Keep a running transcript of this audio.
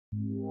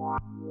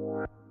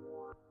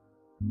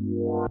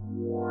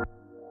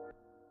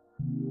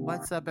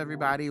What's up,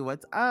 everybody?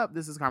 What's up?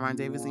 This is Carmine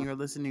Davis, and you're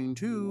listening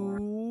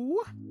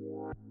to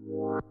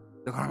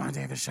the Carmine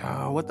Davis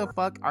Show. What the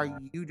fuck are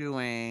you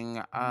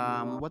doing?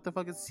 What the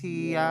fuck is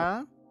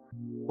Tia?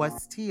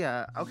 What's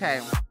Tia? Okay,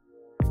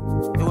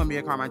 it wouldn't be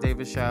a Carmine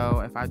Davis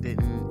show if I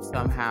didn't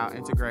somehow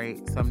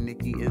integrate some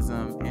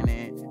Nicki-ism in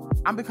it.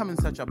 I'm becoming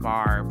such a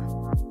barb,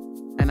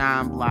 and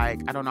I'm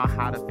like, I don't know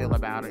how to feel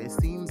about it. It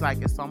seems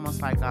like it's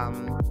almost like a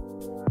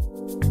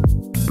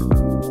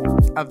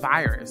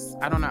virus.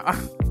 I don't know.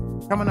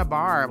 Coming a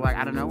barb, like,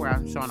 I don't know where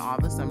I'm showing all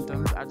the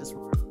symptoms. I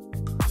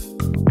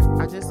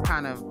just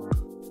kind of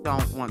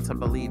don't want to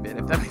believe it,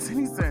 if that makes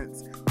any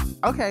sense.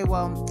 Okay,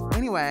 well,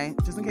 anyway,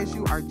 just in case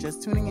you are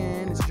just tuning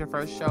in, this is your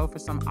first show for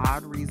some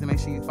odd reason. Make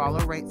sure you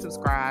follow, rate,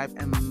 subscribe,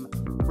 and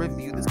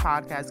review this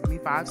podcast. Give me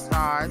 5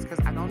 stars,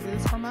 because I don't do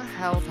this for my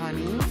health,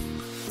 honey.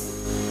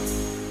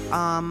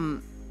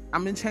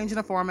 I've been changing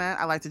the format.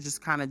 I like to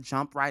just kind of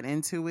jump right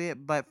into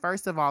it. But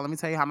first of all, let me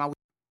tell you how my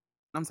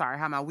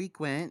week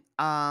went.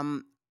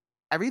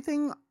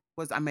 Everything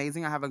was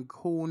amazing. I have a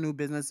cool new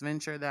business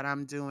venture that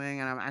I'm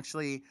doing, and I'm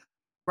actually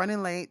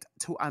running late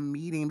to a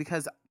meeting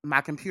because my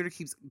computer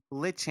keeps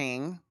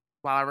glitching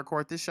while I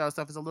record this show.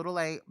 So if it's a little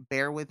late,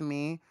 bear with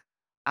me.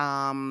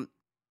 But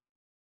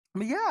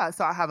yeah,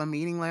 so I have a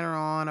meeting later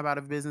on about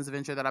a business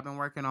venture that I've been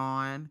working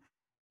on,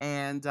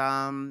 and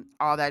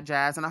all that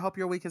jazz. And I hope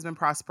your week has been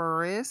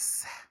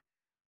prosperous.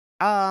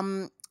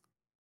 Um,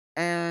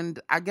 and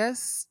I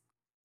guess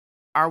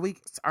our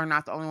weeks are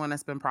not the only one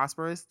that's been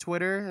prosperous.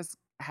 Twitter has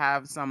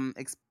have some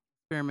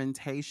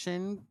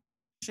experimentation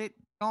shit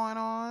going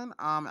on.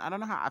 I don't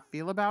know how I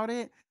feel about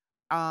it.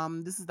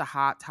 This is the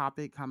hot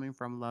topic coming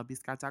from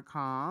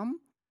lovebscott.com.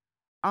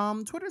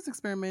 Twitter's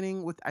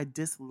experimenting with a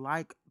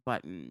dislike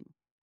button.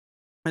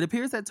 It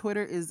appears that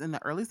Twitter is in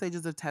the early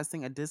stages of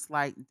testing a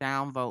dislike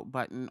downvote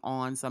button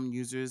on some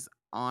users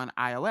on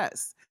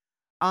iOS.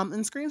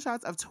 In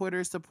screenshots of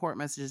Twitter support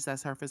messages that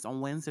surfaced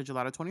on Wednesday,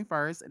 July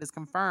 21st, it is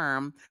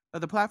confirmed that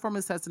the platform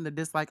is testing the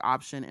dislike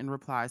option in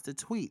replies to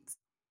tweets.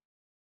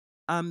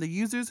 The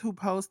users who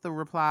post the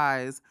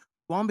replies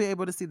won't be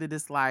able to see the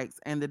dislikes,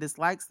 and the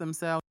dislikes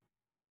themselves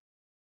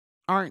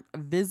aren't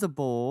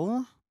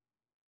visible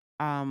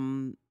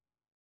um,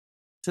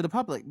 to the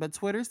public. But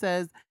Twitter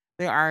says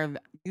they are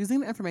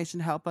using the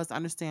information to help us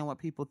understand what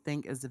people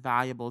think is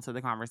valuable to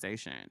the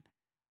conversation.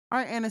 All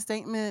right, in a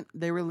statement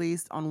they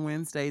released on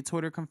Wednesday,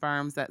 Twitter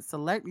confirms that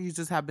select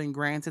users have been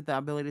granted the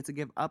ability to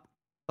give up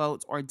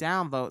votes or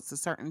down votes to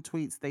certain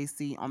tweets they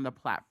see on the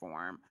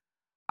platform.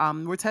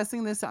 We're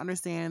testing this to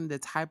understand the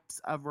types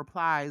of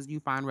replies you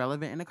find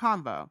relevant in a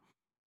convo,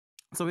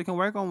 so we can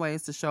work on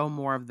ways to show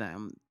more of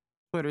them.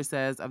 Twitter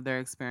says of their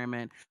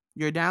experiment,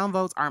 your down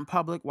votes aren't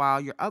public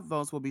while your up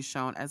votes will be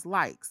shown as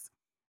likes.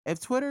 If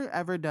Twitter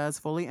ever does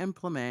fully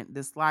implement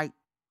dislikes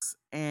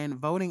and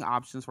voting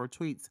options for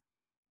tweets,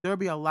 there will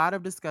be a lot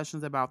of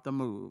discussions about the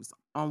moves.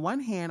 On one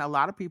hand, a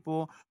lot of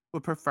people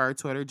would prefer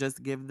Twitter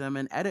just give them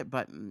an edit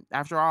button.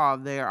 After all,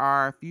 there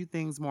are a few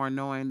things more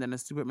annoying than a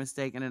stupid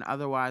mistake in an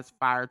otherwise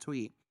fire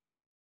tweet.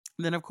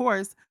 Then, of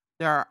course,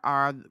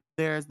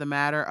 there's the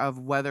matter of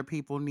whether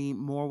people need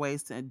more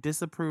ways to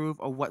disapprove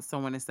of what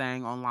someone is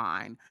saying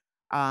online.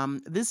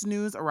 This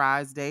news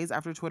arrives days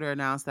after Twitter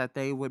announced that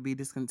they would be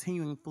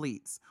discontinuing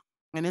fleets,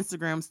 an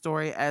Instagram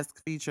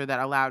story-esque feature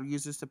that allowed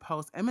users to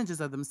post images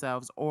of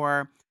themselves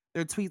or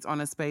their tweets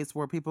on a space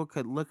where people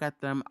could look at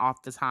them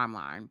off the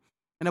timeline.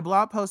 In a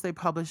blog post they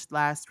published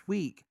last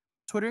week,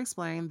 Twitter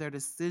explained their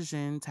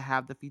decision to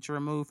have the feature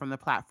removed from the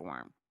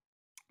platform.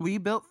 We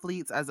built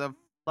fleets as a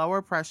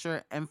lower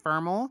pressure,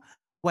 informal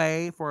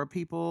way for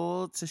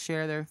people to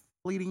share their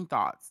fleeting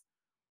thoughts.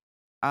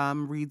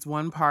 Reads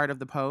one part of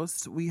the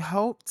post. We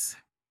hoped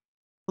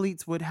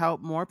fleets would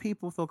help more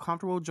people feel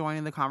comfortable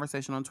joining the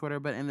conversation on Twitter,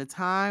 but in the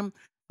time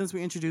since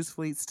we introduced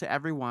fleets to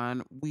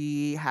everyone,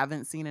 we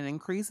haven't seen an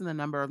increase in the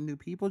number of new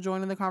people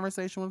joining the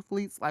conversation with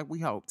fleets like we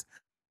hoped.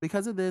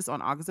 Because of this,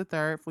 on August the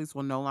 3rd, fleets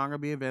will no longer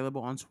be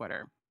available on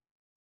Twitter.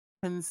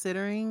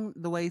 Considering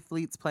the way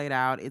fleets played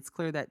out, it's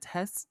clear that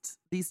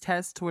these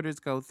tests Twitters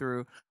go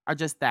through are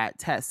just that,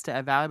 tests to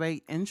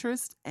evaluate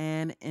interest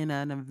and in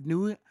a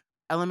new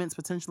elements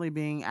potentially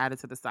being added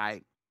to the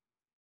site.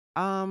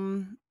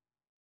 Um,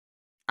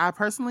 I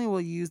personally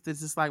will use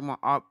this dislike more.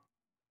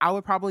 I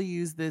would probably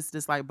use this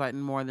dislike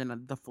button more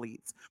than the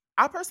fleets.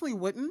 I personally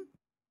wouldn't.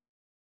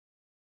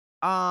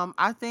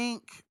 I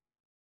think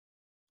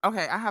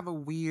okay, I have a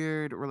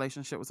weird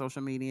relationship with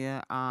social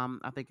media.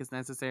 I think it's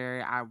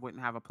necessary. I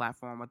wouldn't have a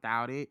platform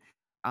without it.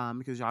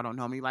 Because y'all don't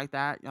know me like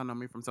that. Y'all know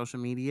me from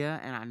social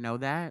media, and I know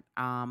that.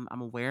 I'm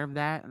aware of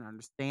that and I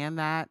understand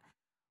that.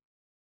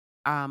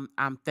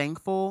 I'm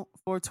thankful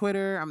for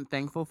Twitter. I'm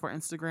thankful for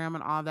Instagram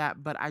and all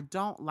that, but I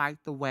don't like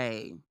the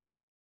way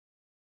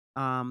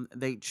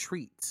they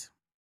treat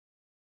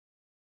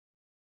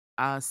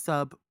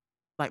sub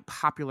like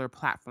popular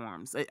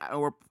platforms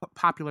or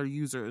popular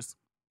users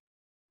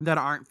that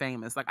aren't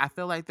famous. Like I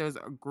feel like there's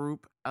a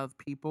group of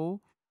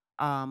people,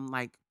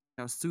 like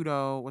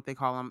pseudo, what they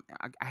call them.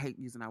 I hate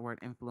using that word,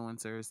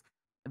 influencers,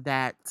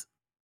 that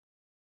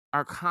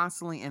are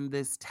constantly in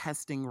this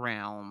testing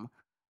realm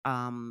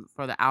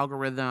for the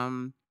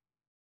algorithm.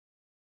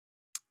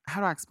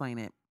 How do I explain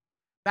it?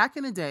 Back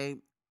in the day,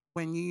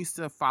 when you used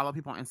to follow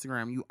people on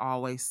Instagram, you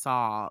always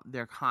saw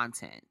their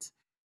content,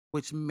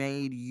 which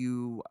made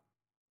you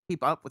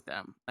keep up with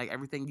them. Like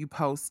everything you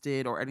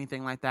posted or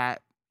anything like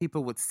that,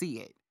 people would see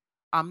it.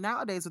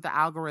 Nowadays with the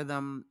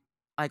algorithm,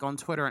 like on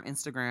Twitter and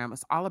Instagram,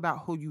 it's all about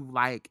who you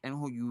like and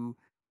who you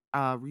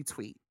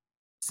retweet.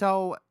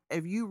 So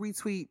if you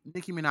retweet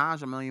Nicki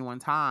Minaj a million one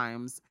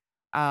times,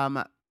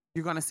 um,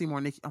 you're gonna see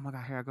more Nicki. Oh my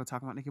god, here I go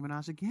talking about Nicki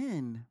Minaj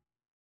again.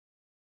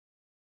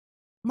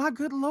 My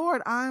good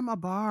lord, I'm a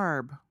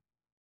barb.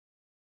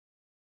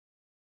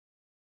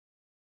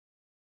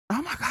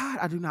 Oh my god,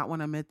 I do not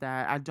wanna admit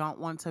that. I don't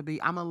want to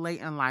be. I'm a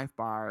late in life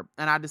Barb,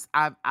 and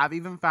I've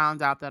even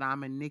found out that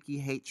I'm a Nicki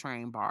hate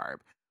train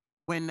Barb.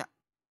 When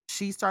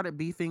she started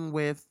beefing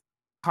with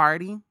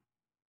Cardi,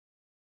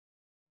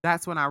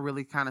 that's when I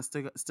really kinda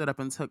stood up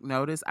and took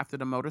notice after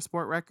the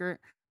Motorsport record.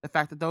 The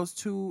fact that those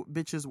 2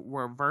 bitches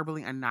were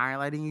verbally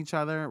annihilating each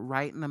other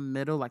right in the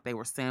middle, like they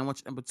were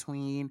sandwiched in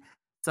between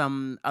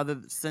some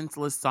other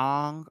senseless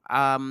song.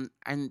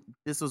 And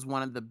this was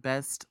one of the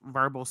best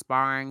verbal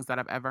sparrings that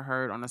I've ever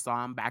heard on a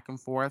song back and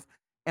forth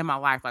in my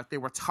life. Like they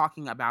were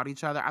talking about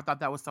each other. I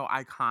thought that was so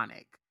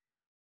iconic.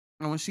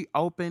 And when she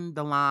opened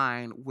the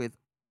line with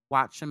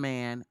 "Watch a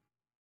man,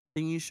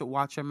 then you should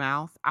watch your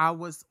mouth," I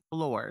was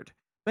floored.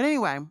 But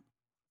anyway,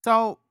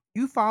 so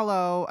you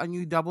follow and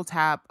you double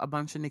tap a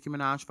bunch of Nicki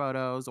Minaj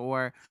photos,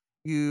 or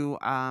you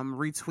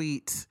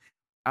retweet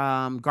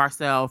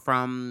Garcelle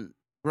from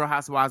Real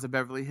Housewives of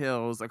Beverly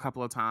Hills a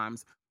couple of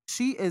times.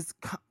 She is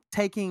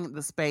taking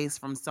the space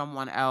from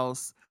someone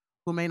else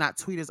who may not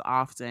tweet as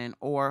often,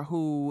 or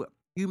who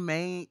you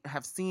may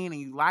have seen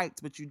and you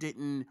liked, but you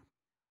didn't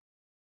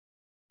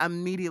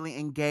immediately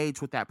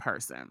engage with that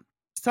person.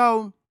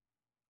 So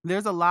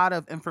there's a lot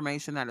of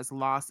information that is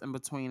lost in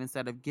between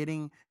instead of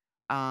getting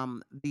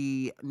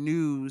the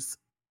news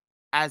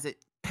as it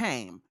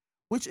came,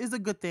 which is a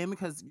good thing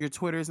because your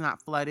Twitter is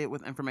not flooded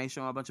with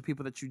information on a bunch of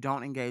people that you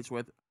don't engage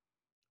with.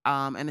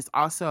 And it's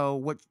also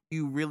what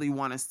you really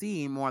want to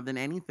see more than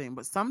anything.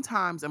 But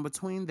sometimes in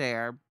between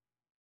there,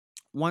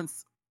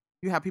 once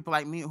you have people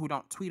like me who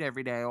don't tweet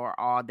every day or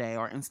all day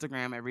or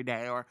Instagram every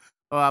day or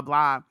blah,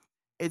 blah, blah,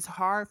 it's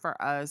hard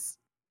for us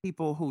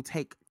people who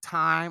take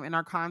time in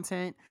our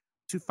content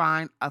to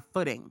find a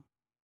footing.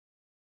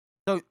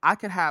 So I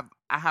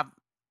have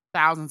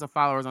thousands of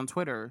followers on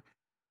Twitter.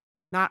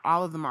 Not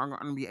all of them are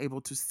going to be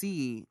able to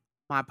see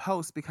my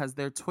posts because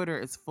their Twitter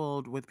is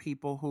filled with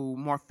people who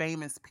more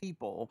famous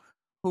people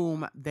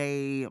whom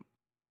they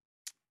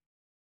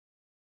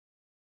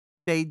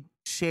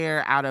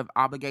share out of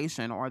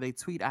obligation, or they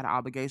tweet out of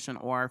obligation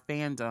or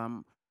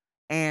fandom,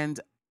 and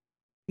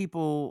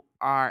people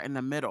are in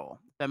the middle.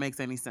 If that makes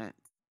any sense.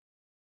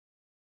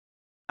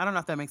 I don't know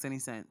if that makes any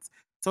sense.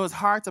 So it's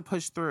hard to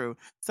push through.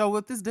 So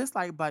with this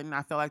dislike button,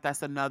 I feel like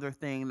that's another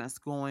thing that's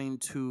going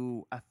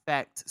to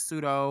affect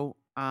pseudo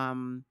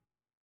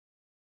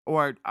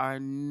or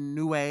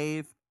new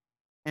wave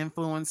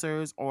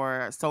influencers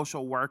or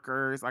social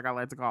workers, like I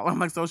like to call them,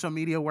 like social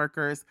media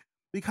workers.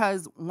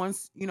 Because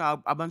once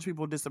a bunch of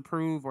people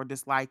disapprove or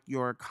dislike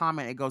your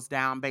comment, it goes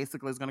down.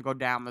 Basically, it's going to go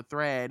down the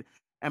thread,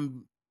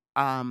 and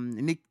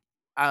Nick,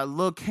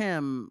 Lil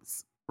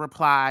Kim's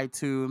reply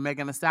to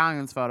Megan Thee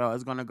Stallion's photo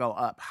is going to go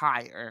up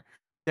higher.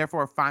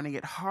 Therefore, finding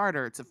it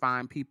harder to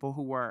find people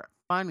who are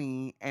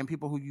funny and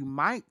people who you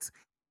might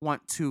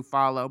want to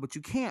follow, but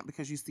you can't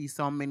because you see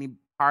so many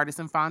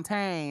Partisan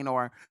Fontaine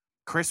or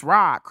Chris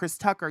Rock, Chris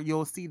Tucker.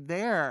 You'll see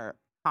their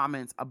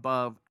comments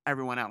above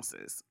everyone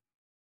else's.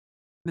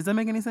 Does that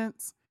make any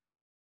sense?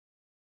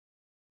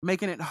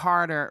 Making it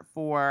harder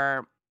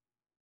for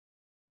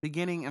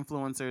beginning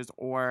influencers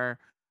or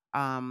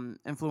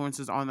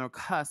influencers on their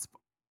cusp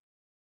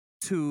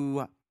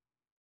to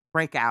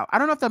break out. I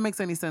don't know if that makes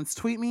any sense.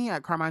 Tweet me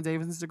at Carmine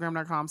Davis,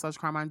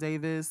 Instagram.com/Carmine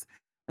Davis,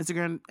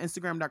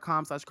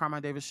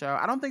 Instagram.com/Carmine Davis Show.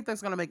 I don't think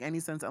that's going to make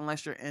any sense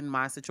unless you're in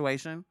my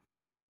situation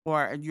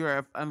or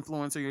you're an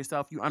influencer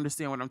yourself. You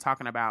understand what I'm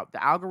talking about.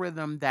 The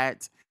algorithm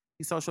that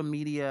the social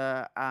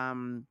media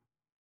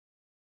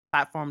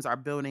platforms are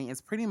building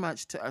is pretty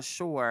much to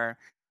assure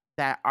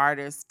that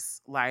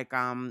artists like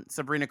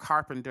Sabrina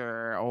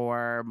Carpenter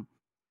or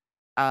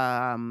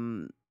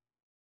um,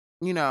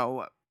 you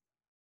know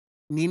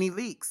Nene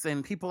Leakes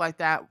and people like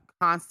that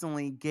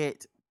constantly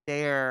get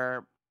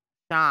their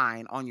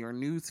shine on your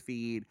news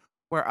feed,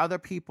 where other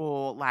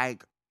people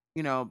like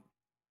you know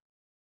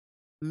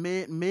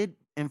mid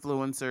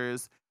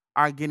influencers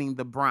are getting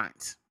the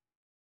brunt.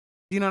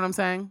 You know what I'm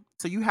saying?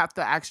 So you have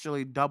to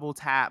actually double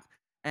tap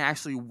and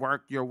actually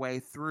work your way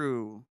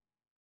through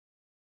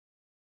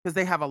because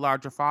they have a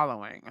larger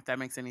following, if that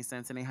makes any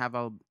sense, and they have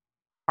a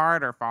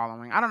harder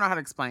following. I don't know how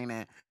to explain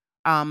it.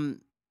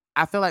 Um,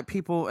 I feel like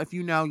people, if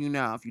you know, you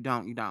know. If you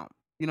don't, you don't.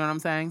 You know what I'm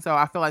saying? So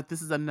I feel like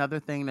this is another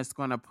thing that's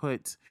going to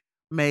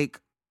make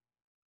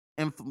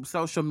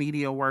social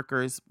media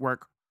workers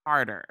work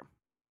harder.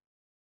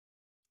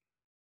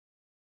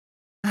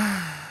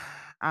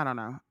 I don't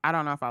know. I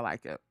don't know if I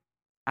like it.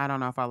 I don't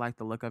know if I like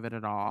the look of it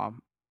at all.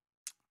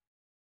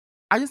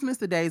 I just miss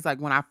the days like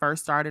when I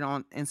first started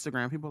on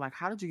Instagram. People were like,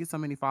 "How did you get so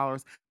many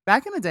followers?"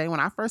 Back in the day when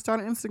I first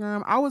started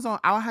Instagram,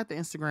 I had the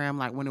Instagram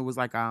like when it was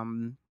like I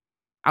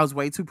was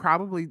way too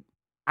probably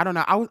I don't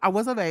know. I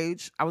was of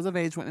age. I was of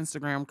age when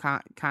Instagram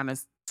kind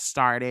of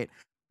started,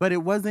 but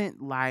it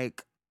wasn't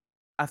like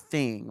a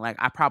thing. Like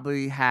I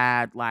probably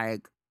had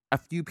like a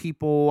few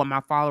people and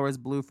my followers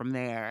blew from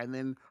there. And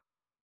then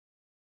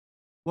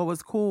what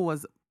was cool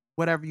was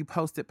whatever you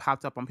posted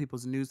popped up on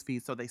people's news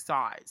feed so they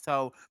saw it.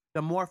 So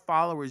the more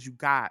followers you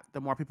got,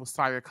 the more people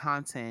saw your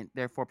content,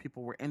 therefore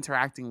people were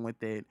interacting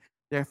with it,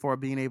 therefore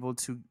being able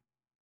to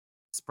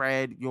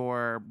spread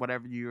your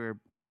whatever you're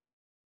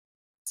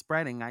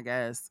spreading, I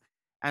guess.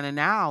 And then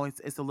now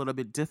it's a little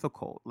bit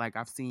difficult. Like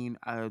I've seen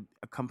a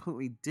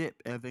completely dip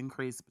of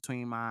increase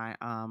between my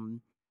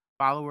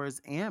followers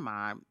and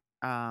my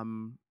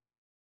um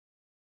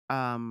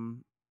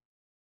um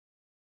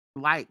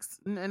likes.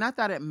 And not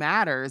that it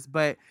matters,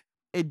 but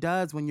it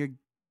does when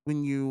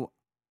you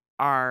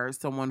are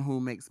someone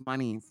who makes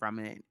money from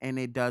it, and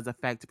it does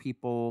affect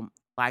people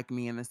like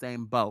me in the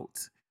same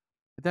boat.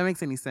 If that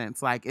makes any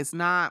sense. Like it's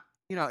not,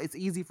 it's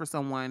easy for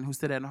someone who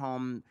sit at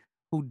home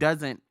who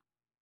doesn't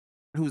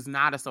who's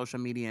not a social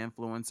media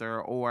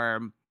influencer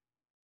or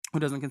who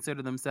doesn't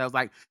consider themselves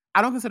like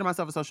I don't consider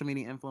myself a social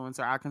media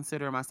influencer. I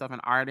consider myself an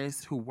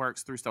artist who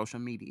works through social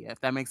media, if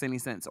that makes any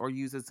sense, or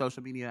uses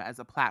social media as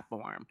a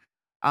platform,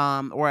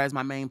 or as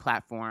my main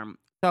platform.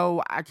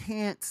 So I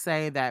can't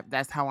say that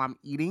that's how I'm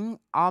eating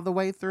all the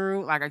way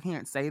through. Like I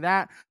can't say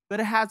that,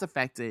 but it has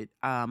affected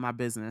my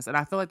business, and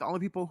I feel like the only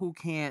people who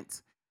can't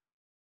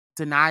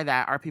deny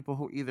that are people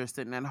who either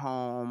sitting at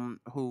home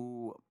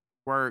who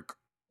work,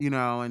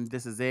 and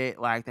this is it.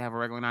 Like they have a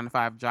regular 9 to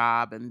 5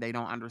 job and they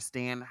don't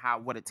understand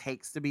what it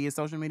takes to be a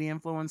social media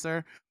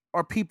influencer,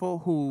 or people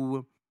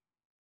who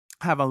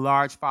have a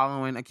large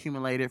following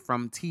accumulated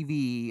from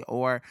TV,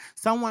 or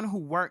someone who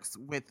works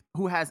with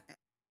who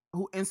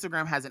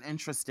Instagram has an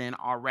interest in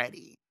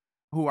already,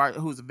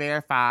 who's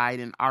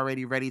verified and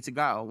already ready to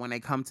go when they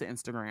come to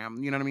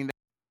Instagram. You know what I mean?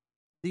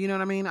 Do you know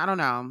what I mean? I don't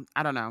know.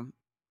 I don't know.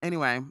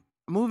 Anyway,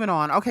 moving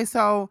on. Okay,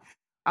 so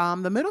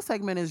the middle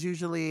segment is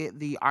usually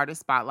the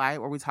artist spotlight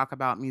where we talk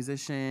about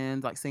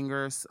musicians, like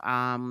singers,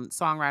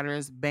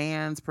 songwriters,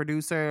 bands,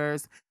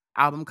 producers,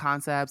 album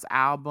concepts,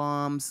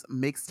 albums,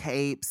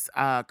 mixtapes,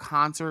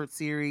 concert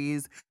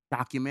series,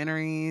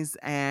 documentaries,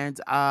 and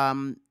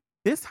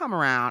this time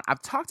around,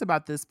 I've talked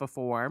about this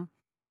show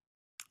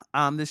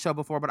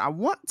before, but I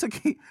want to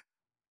keep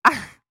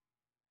I,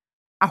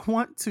 I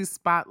want to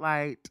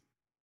spotlight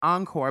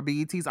Encore,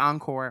 BET's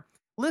Encore.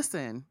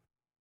 Listen,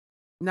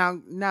 now,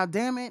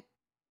 damn it,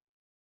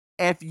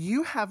 if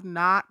you have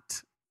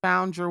not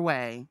found your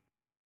way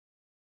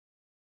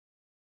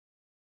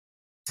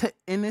to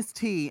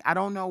NST, I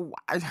don't know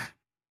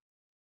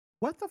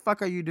what the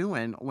fuck are you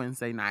doing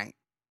Wednesday night?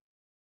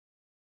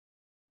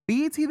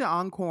 BET The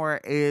Encore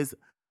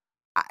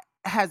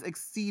has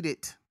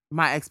exceeded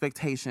my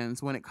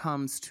expectations when it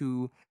comes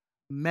to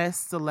mess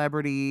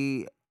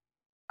celebrity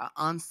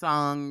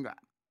unsung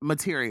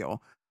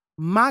material.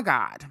 My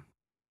God,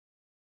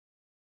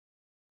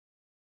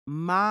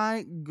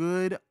 my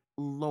good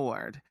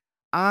Lord,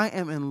 I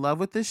am in love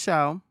with this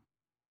show.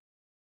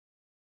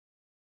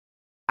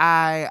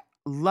 I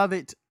love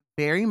it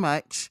very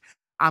much.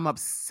 I'm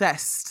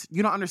obsessed.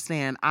 You don't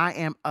understand. I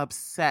am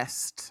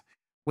obsessed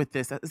with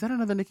this. Is that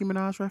another Nicki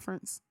Minaj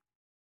reference?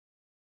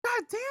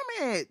 God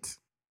damn it.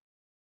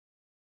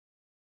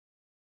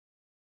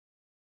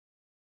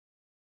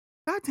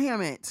 God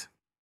damn it.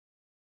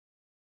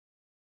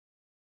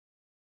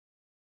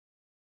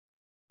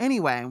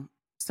 Anyway,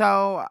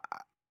 so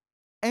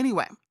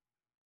anyway,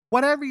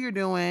 whatever you're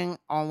doing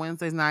on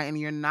Wednesdays night and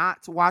you're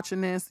not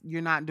watching this,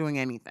 you're not doing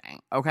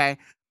anything. Okay.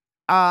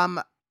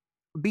 Um,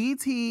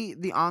 BT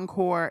The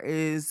Encore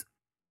is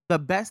the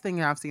best thing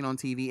that I've seen on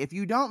TV. If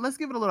you don't, let's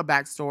give it a little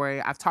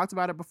backstory. I've talked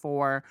about it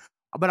before,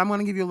 but I'm going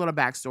to give you a little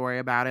backstory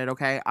about it.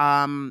 Okay,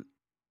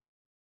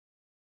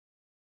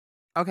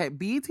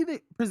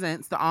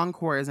 presents The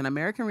Encore is an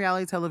American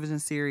reality television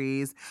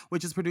series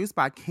which is produced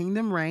by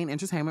Kingdom Reign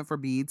Entertainment for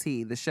BET.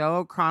 The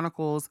show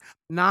chronicles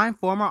 9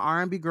 former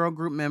R&B girl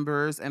group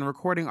members and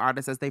recording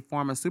artists as they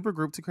form a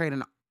supergroup to create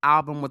an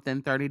album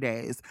within 30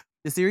 days.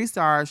 The series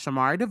stars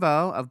Shamari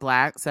DeVoe of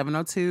Black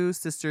 702,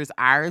 sisters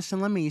Irish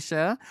and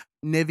Lamisha,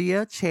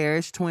 Nivea,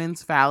 Cherish,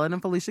 twins Fallon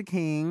and Felicia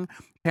King,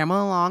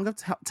 Pamela Long of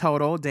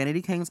Total,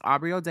 Danity King's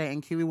Aubrey O'Day,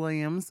 and Kiwi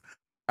Williams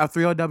of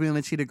 3OW and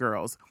the Cheetah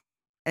Girls.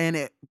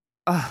 And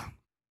uh,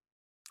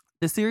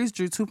 the series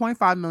drew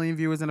 2.5 million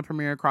viewers in a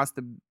premiere across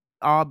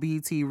all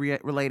BET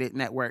related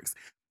networks.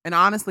 And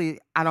honestly,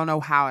 I don't know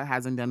how it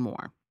hasn't done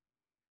more.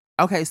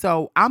 Okay,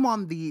 so I'm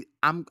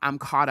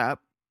caught up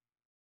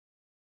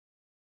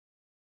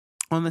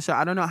on the show.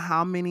 I don't know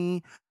how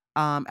many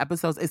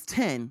episodes. It's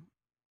 10.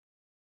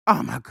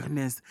 Oh my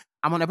goodness.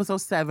 I'm on episode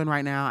 7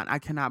 right now, and I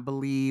cannot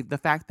believe the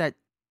fact that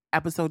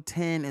episode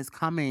 10 is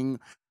coming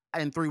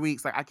in 3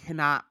 weeks. Like, I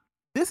cannot.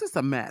 This is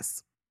a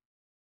mess.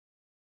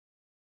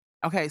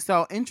 Okay,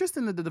 so interest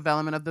in the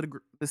development of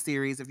the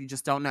series, if you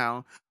just don't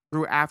know,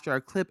 grew after a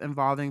clip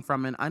involving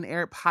from an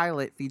unaired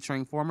pilot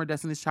featuring former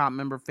Destiny's Child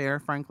member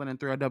Farrah Franklin and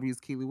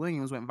 3LW's Keely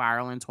Williams went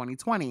viral in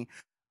 2020.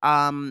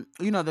 The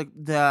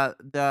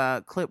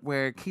clip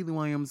where Keely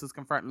Williams is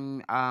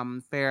confronting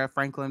Farrah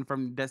Franklin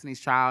from Destiny's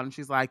Child, and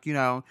she's like,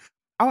 oh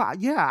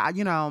yeah,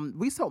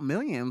 we sold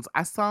millions.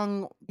 I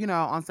sung,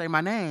 on Say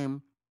My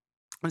Name,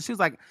 and she was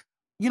like,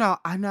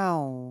 I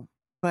know,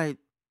 but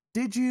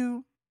did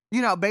you?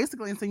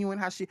 Basically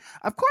insinuating how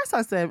of course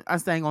I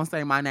sang on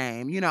Say My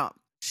Name.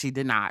 She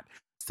did not.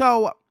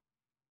 So,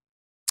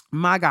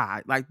 my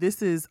God, like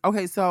this is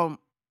okay. So,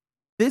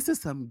 this is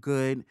some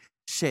good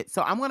shit.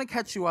 So, I'm going to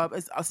catch you up.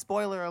 It's a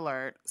spoiler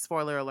alert.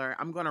 Spoiler alert.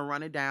 I'm going to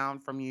run it down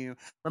from you.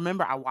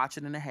 Remember, I watch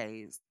it in the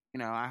haze.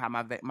 I have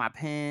my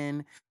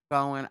pen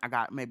going. I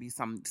got maybe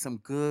some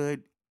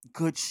good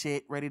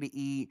shit ready to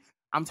eat.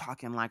 I'm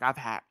talking like I've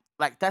had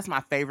like that's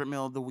my favorite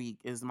meal of the week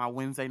is my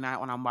Wednesday night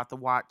when I'm about to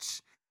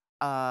watch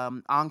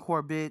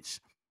Encore Bitch.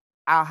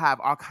 I'll have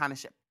all kind of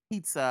shit.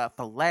 Pizza,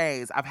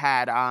 fillets. I've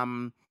had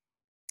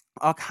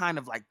all kind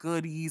of like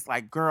goodies,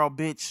 like girl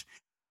bitch.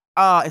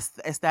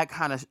 It's that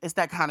kind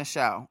of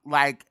show.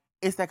 Like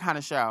it's that kind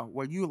of show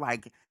where you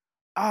like,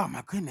 oh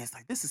my goodness,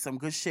 like this is some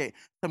good shit.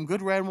 Some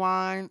good red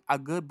wine, a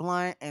good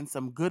blunt, and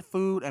some good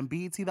food. And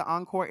BET The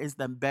Encore is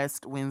the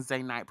best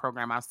Wednesday night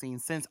program I've seen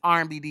since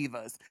R&B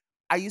Divas.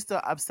 I used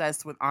to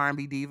obsess with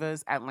R&B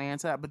Divas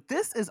Atlanta, but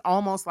this is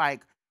almost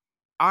like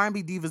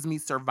R&B Divas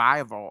meet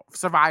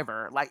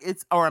Survivor, like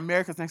it's or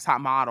America's Next Top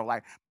Model.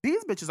 Like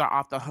these bitches are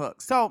off the hook.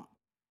 So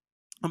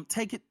I'm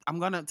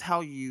gonna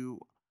tell you.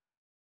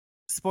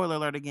 Spoiler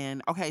alert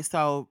again. Okay,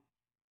 so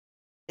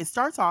it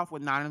starts off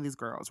with 9 of these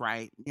girls,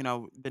 right?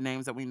 The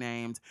names that we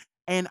named.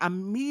 And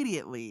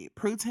immediately,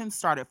 Pretense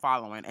started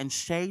following and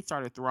shade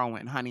started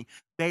throwing, honey.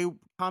 They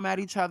come at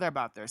each other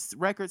about their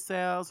record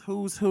sales,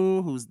 who's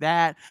who, who's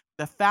that.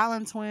 The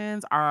Fallon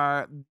twins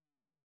are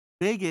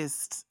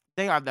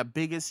they are the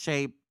biggest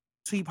shade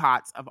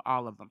teapots of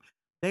all of them.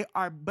 They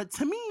are, but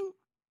to me,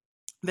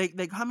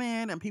 they come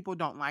in and people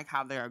don't like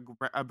how they're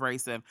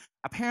abrasive.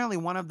 Apparently,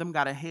 one of them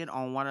got a hit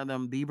on one of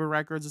them Bieber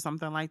records or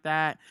something like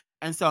that,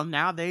 and so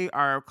now they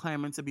are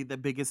claiming to be the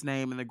biggest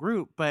name in the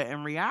group. But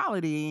in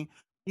reality,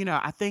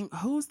 I think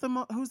who's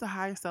the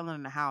highest selling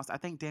in the house? I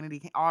think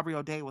Aubrey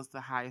O'Day was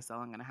the highest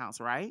selling in the house,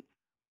 right?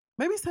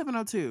 Maybe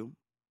 702,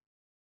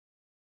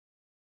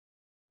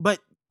 but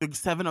the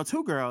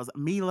 702 girls,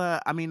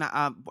 Mila, I mean,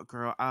 what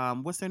girl?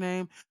 What's her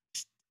name?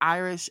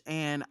 Irish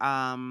and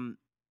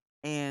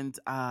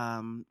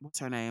what's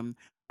her name?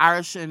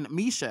 Irish and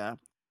Misha.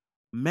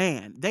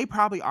 Man, they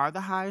probably are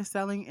the highest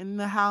selling in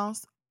the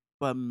house,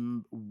 but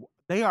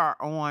they are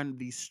on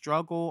the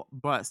struggle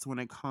bus when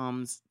it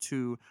comes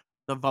to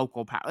the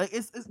vocal power. Like,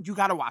 it's you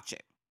got to watch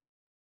it.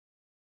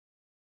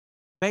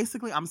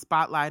 Basically, I'm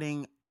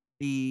spotlighting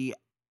the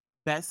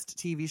best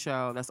TV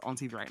show that's on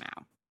TV right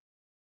now.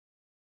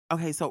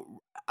 Okay,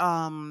 so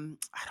I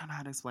don't know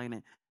how to explain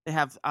it. They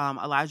have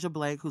Elijah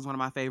Blake, who's one of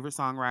my favorite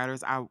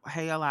songwriters.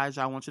 Hey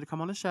Elijah, I want you to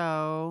come on the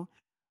show.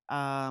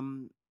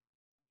 Um,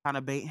 Kind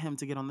of bait him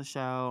to get on the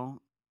show.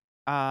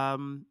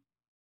 Um,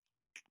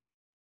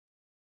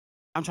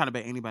 I'm trying to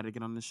bait anybody to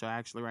get on the show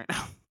actually right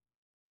now.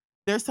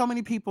 There's so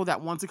many people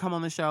that want to come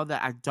on the show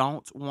that I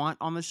don't want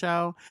on the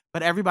show,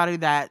 but everybody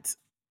that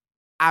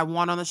I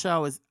want on the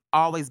show is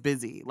always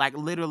busy. Like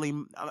literally,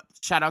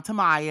 shout out to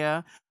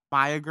Maya.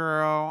 Maya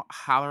girl,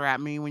 holler at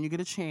me when you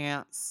get a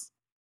chance.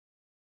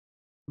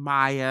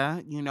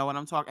 Maya, you know what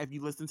I'm talking. If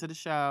you listen to the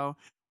show,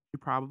 you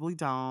probably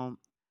don't,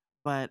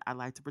 but I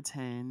like to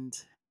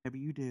pretend. Maybe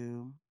you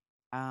do.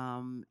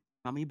 Um,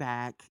 email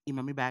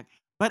me back.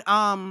 But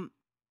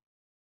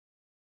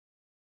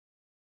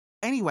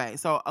anyway,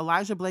 so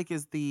Elijah Blake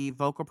is the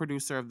vocal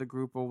producer of the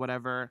group or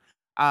whatever.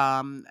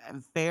 And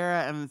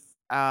Farrah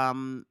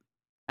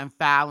and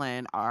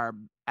Fallon are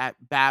at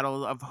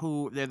battle of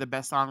who they're the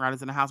best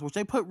songwriters in the house, which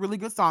they put really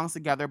good songs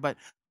together, but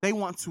they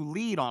want to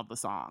lead all the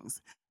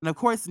songs. And of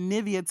course,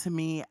 Nivea to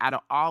me, out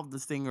of all the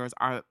singers,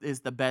 is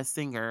the best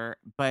singer.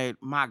 But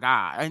my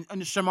God,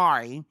 and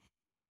Shamari.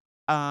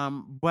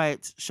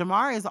 But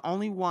Shamari is the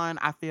only one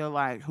I feel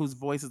like whose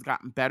voice has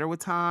gotten better with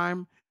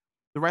time.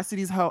 The rest of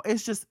these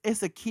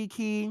it's a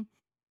Kiki.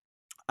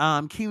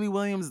 Keely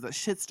Williams is a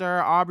shit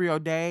stir. Aubrey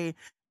O'Day,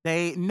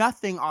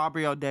 nothing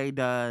Aubrey O'Day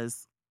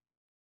does.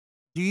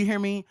 Do you hear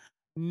me?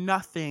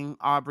 Nothing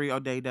Aubrey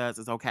O'Day does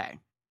is okay.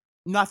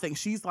 Nothing.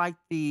 She's like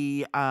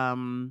the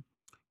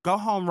go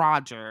home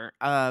Roger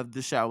of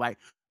the show. Like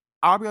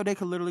Aubrey O'Day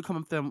could literally come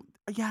up to them.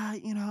 Yeah,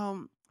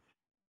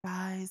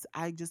 guys,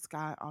 I just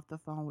got off the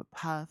phone with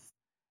Puff,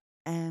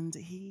 and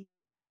he's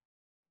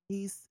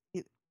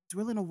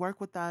willing to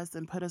work with us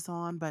and put us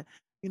on, but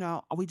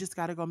we just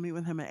got to go meet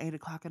with him at 8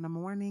 o'clock in the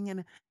morning.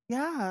 And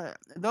yeah,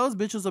 those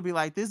bitches will be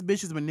like, this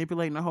bitch is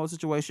manipulating the whole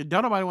situation.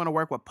 Don't nobody want to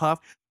work with Puff.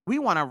 We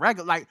want a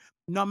regular, like,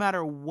 no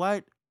matter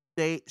what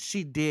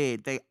She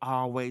did. They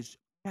always,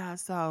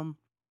 yes,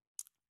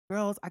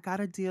 girls, I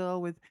gotta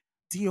deal with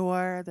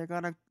Dior. They're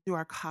gonna do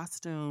our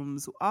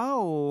costumes.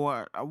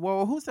 Oh,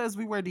 well, who says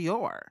we wear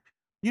Dior?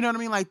 You know what I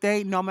mean? Like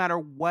they, no matter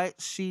what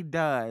she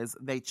does,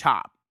 they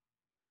chop.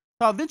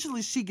 So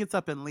eventually she gets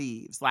up and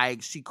leaves.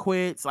 Like she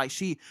quits. Like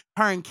her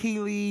and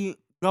Keely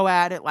go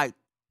at it like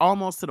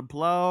almost to the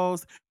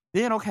blows.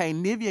 Then okay,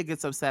 Nivea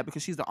gets upset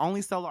because she's the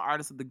only solo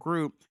artist of the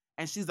group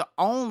and she's the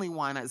only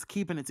one that's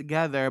keeping it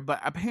together.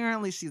 But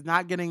apparently she's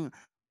not getting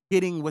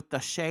with the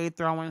shade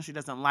throwing. She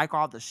doesn't like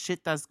all the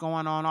shit that's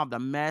going on, all the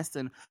mess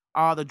and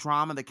all the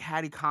drama, the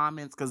catty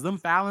comments. Because them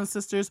Fallon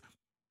sisters,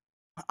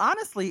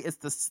 honestly,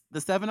 it's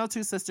the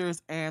 702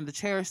 sisters and the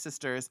Cherish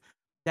sisters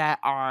that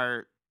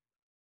are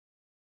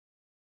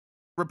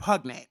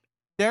repugnant.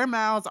 Their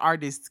mouths are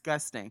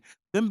disgusting.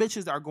 Them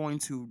bitches are going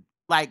to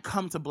like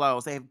come to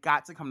blows. They've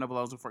got to come to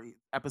blows before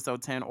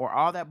episode 10, or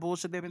all that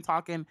bullshit they've been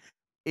talking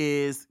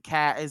is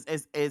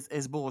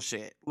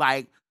bullshit.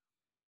 Like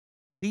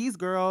these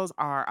girls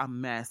are a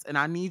mess, and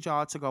I need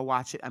y'all to go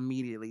watch it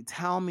immediately.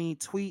 Tell me,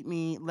 tweet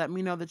me, let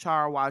me know that y'all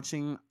are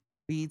watching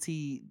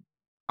BT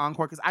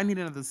Encore because I need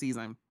another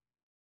season.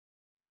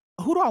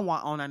 Who do I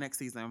want on that next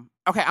season?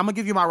 Okay, I'm gonna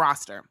give you my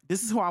roster.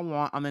 This is who I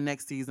want on the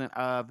next season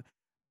of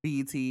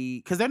BT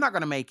because they're not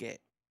gonna make it.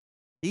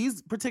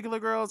 These particular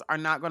girls are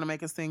not gonna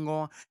make a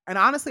single, and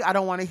honestly, I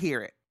don't want to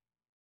hear it.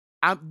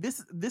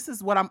 This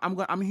is what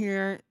I'm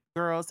here,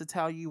 girls, to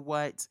tell you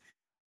what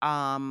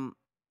um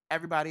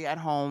everybody at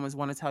home is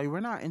want to tell you.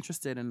 We're not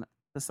interested in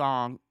the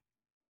song.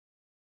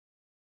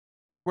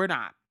 We're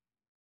not.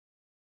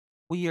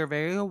 We are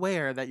very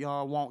aware that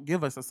y'all won't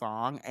give us a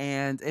song,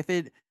 and if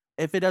it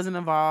doesn't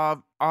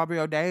involve Aubrey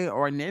O'Day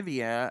or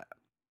Nivea,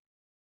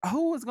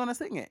 who is gonna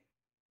sing it?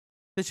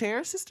 The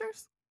Cherish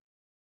sisters,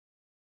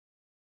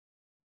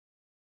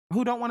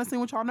 who don't want to sing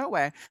with y'all no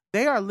way.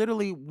 They are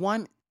literally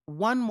one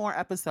more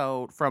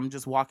episode from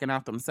just walking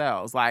out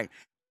themselves. Like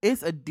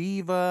it's a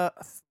diva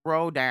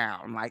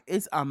throwdown. Like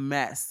it's a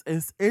mess.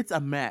 It's a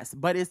mess,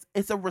 but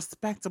it's a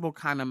respectable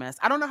kind of mess.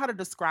 I don't know how to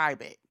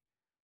describe it.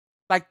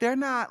 Like they're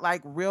not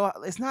like real.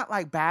 It's not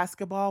like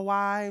Basketball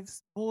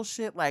Wives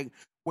bullshit. Like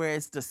where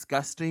it's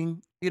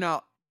disgusting.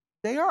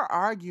 They are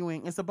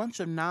arguing. It's a bunch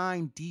of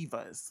 9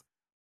 divas.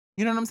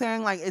 You know what I'm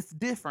saying? Like it's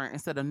different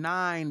instead of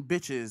 9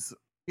 bitches,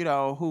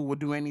 who will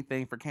do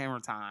anything for camera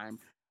time.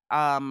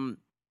 Um,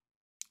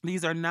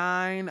 these are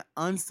 9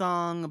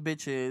 unsung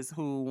bitches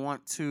who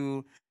want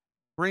to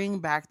bring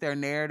back their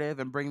narrative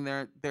and bring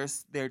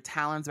their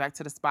talents back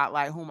to the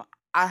spotlight. Whom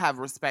I have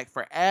respect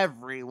for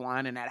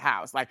everyone in that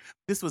house. Like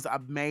this was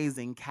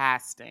amazing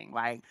casting.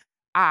 Like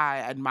I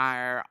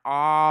admire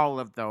all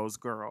of those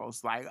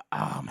girls. Like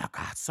oh my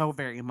god, so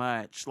very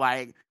much.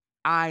 Like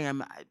I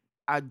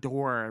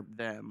adore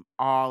them,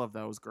 all of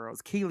those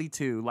girls. Keely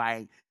too.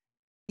 Like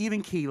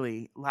even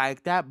Keely,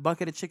 like that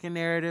bucket of chicken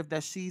narrative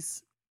that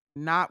she's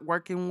not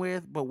working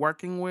with, but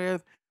working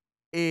with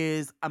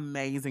is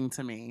amazing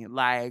to me.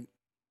 Like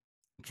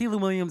Keely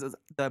Williams is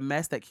the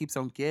mess that keeps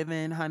on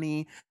giving,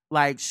 honey.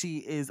 Like she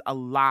is a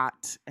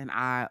lot and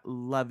I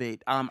love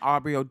it.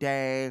 Aubrey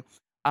O'Day,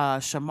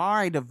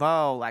 Shamari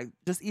DeVoe, like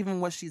just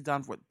even what she's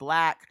done with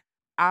Black.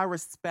 I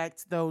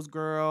respect those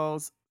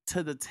girls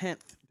to the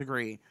 10th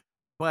degree.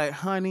 But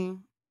honey,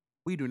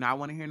 we do not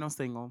want to hear no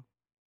single.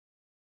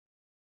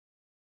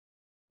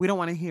 We don't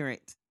want to hear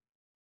it.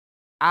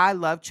 I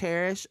love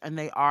Cherish, and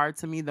they are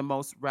to me the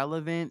most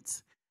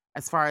relevant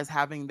as far as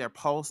having their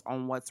pulse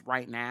on what's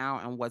right now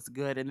and what's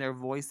good, and their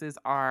voices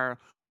are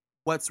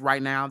what's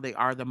right now. They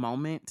are the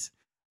moment.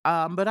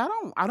 But I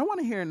don't want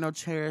to hear no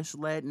Cherish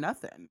led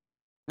nothing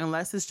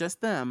unless it's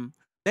just them.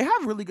 They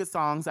have really good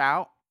songs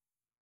out.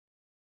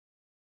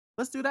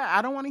 Let's do that.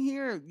 I don't want to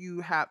hear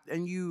you have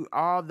and you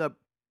all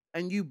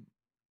and you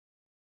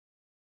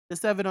the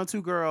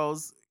 702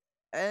 girls.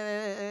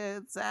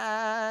 It's and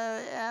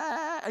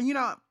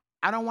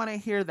I don't want to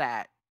hear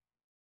that.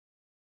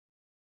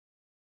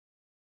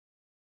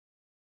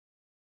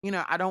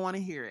 I don't want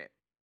to hear it.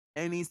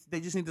 They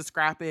just need to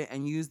scrap it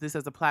and use this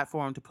as a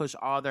platform to push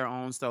all their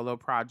own solo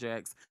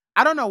projects.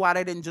 I don't know why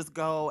they didn't just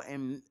go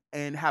and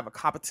have a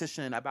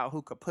competition about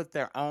who could put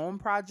their own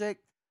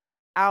project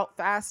out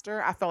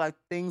faster. I felt like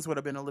things would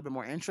have been a little bit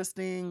more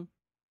interesting.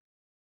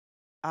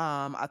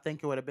 I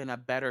think it would have been a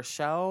better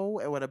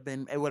show. It would have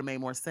made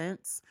more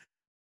sense.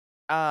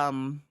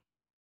 Um,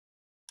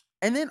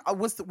 and then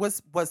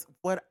what's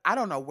what I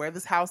don't know where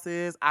this house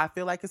is. I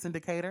feel like it's in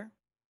Decatur.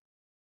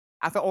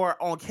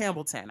 Or on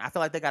Campbellton. I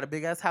feel like they got a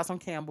big ass house on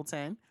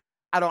Campbellton.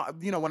 I don't,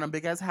 one of them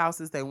big ass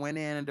houses. They went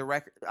in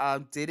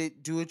and did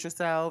it, do it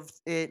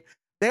yourself. They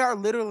are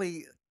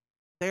literally,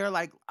 they are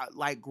like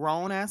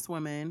grown ass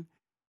women,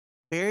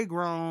 very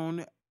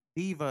grown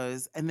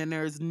divas, and then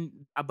there's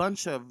a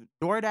bunch of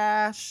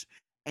DoorDash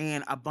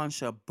and a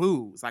bunch of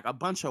booze, like a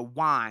bunch of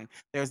wine.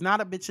 There's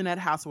not a bitch in that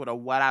house with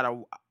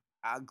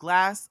a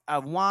glass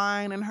of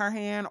wine in her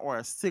hand or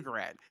a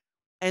cigarette.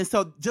 And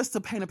so, just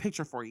to paint a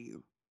picture for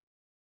you,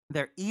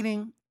 they're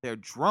eating, they're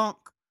drunk,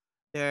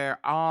 They're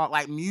all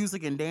like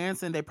music and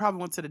dancing. They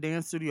probably went to the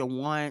dance studio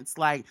once.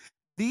 Like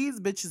these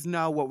bitches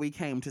know what we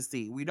came to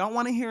see. We don't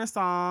want to hear a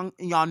song,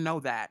 and y'all know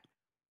that.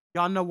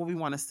 Y'all know what we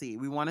want to see.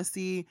 We want to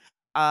see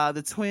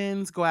the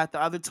twins go at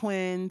the other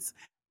twins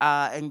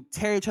and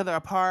tear each other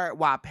apart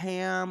while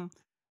Pam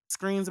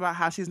screams about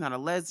how she's not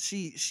a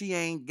she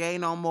ain't gay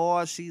no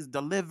more. She's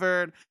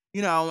delivered,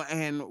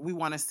 and we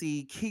want to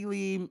see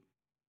Keely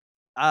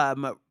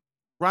um,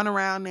 run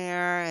around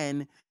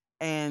there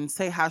and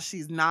say how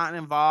she's not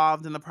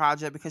involved in the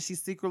project because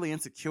she's secretly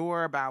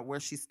insecure about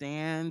where she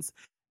stands,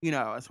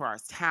 as far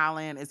as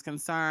talent is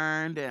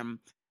concerned. And,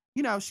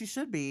 she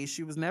should be.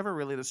 She was never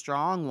really the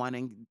strong one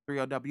in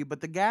 3LW.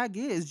 But the gag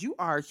is you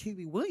are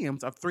Keely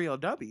Williams of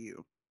 3LW.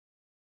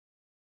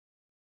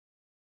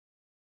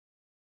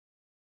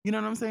 You know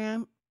what I'm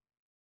saying?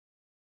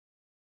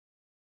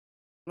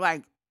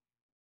 Like,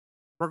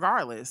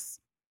 regardless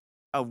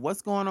of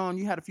what's going on,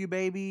 you had a few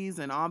babies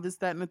and all this,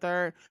 that, and the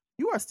third.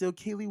 You are still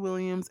Keely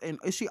Williams. And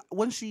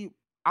wasn't she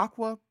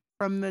Aqua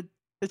from the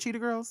Cheetah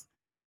Girls?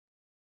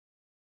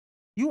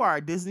 You are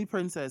a Disney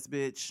princess,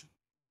 bitch.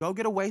 Go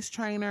get a waist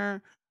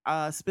trainer,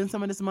 spend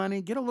some of this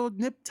money, get a little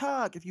nip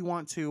tuck if you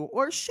want to,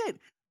 or shit,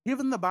 give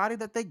them the body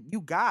that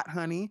you got,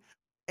 honey,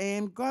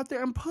 and go out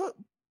there and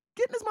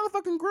get in this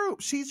motherfucking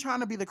group. She's trying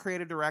to be the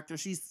creative director.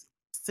 She's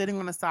sitting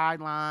on the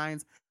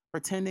sidelines,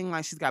 pretending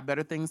like she's got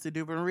better things to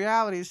do, but in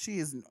reality, she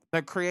is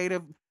the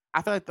creative.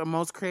 I feel like the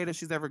most creative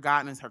she's ever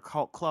gotten is her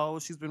cult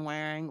clothes she's been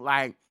wearing,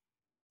 like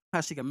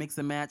how she can mix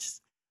and match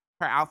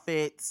her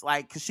outfits,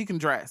 like because she can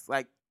dress,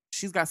 like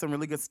she's got some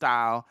really good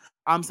style.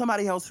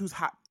 Somebody else who's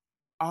hot,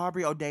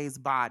 Aubrey O'Day's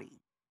body.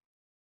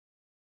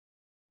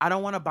 I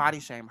don't want to body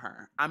shame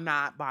her. I'm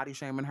not body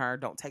shaming her.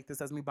 Don't take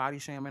this as me body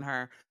shaming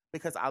her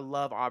because I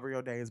love Aubrey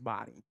O'Day's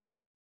body.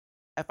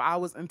 If I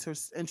was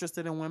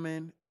interested in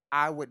women,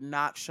 I would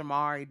knock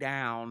Shamari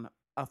down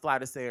a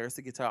flight of stairs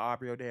to get to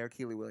Aubrey O'Day or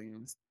Keely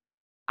Williams.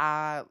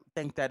 I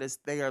think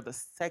they are the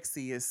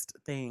sexiest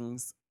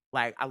things.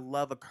 Like I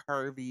love a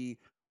curvy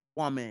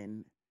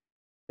woman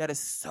that is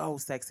so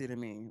sexy to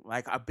me.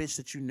 Like a bitch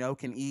that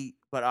can eat,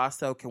 but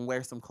also can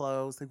wear some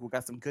clothes. Who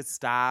got some good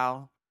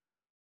style.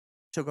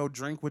 She'll go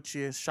drink with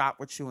you, shop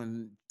with you,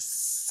 and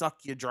suck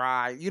you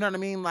dry. You know what I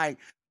mean? Like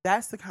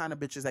that's the kind of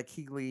bitches that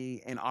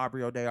Keely and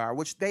Aubrey O'Day are,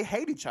 which they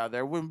hate each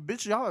other. When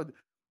bitch y'all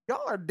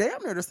are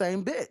damn near the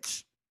same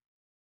bitch.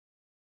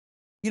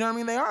 You know what I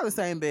mean? They are the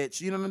same bitch.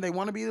 You know what I mean? They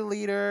want to be the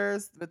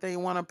leaders, but they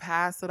want to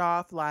pass it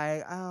off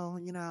like, oh,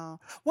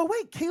 Well,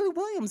 wait, Kaylee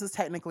Williams is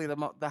technically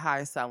the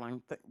highest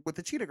selling with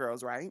the Cheetah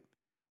Girls, right?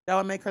 That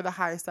would make her the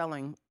highest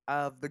selling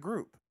of the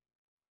group.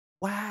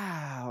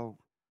 Wow.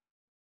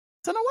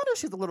 So no wonder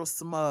she's a little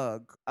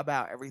smug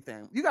about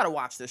everything. You got to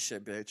watch this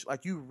shit, bitch.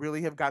 Like, you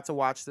really have got to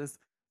watch this.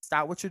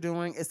 Stop what you're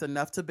doing. It's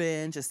enough to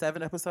binge. Just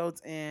 7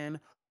 episodes in.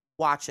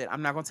 Watch it.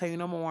 I'm not going to tell you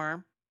no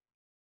more.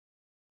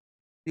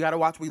 You got to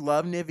watch. We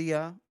love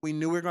Nivea. We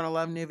knew we were going to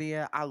love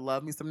Nivea. I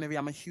love me some Nivea.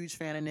 I'm a huge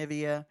fan of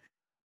Nivea.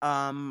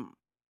 Um,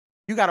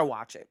 you got to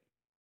watch it.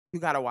 You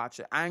got to watch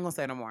it. I ain't going to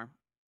say no more.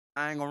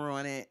 I ain't going to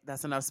ruin it.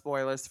 That's enough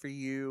spoilers for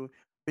you.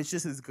 Bitch,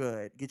 this is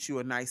good. Get you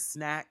a nice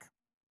snack.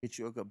 Get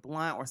you a good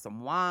blunt or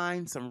some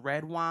wine, some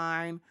red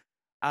wine.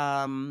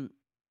 Um,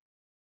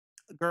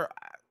 girl,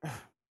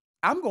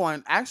 I'm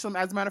going, actually,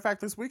 as a matter of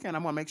fact, this weekend,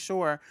 I'm going to make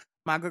sure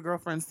my good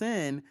girlfriend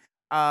Sin,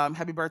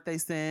 happy birthday,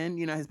 Sin.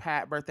 His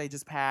birthday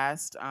just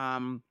passed.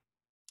 My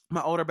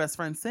older best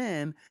friend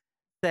Sin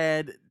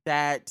said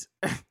that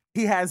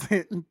he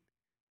hasn't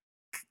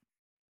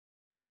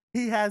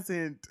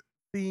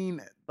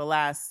seen the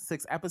last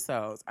 6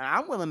 episodes, and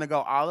I'm willing to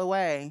go all the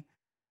way,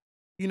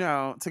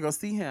 to go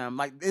see him.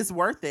 Like it's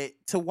worth it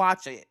to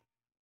watch it,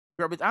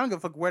 girl. Bitch, I don't give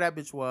a fuck where that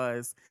bitch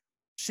was.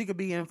 She could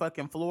be in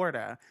fucking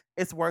Florida.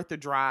 It's worth the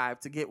drive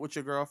to get with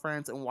your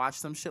girlfriends and watch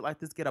some shit like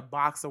this. Get a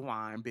box of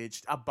wine,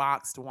 bitch, a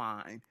boxed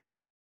wine,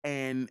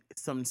 and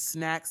some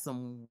snacks,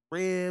 some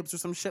ribs or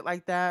some shit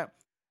like that,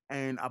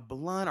 and a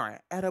blunt or an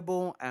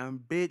edible,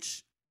 and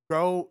bitch,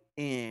 go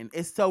in.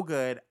 It's so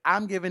good.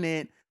 I'm giving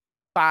it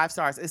 5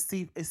 stars. It's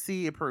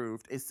C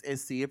approved.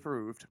 It's C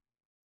approved.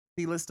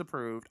 C list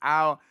approved.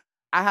 I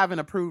haven't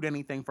approved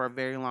anything for a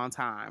very long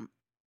time.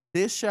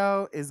 This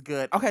show is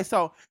good. Okay,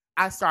 so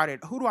I started.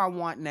 Who do I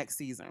want next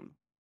season?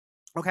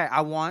 Okay,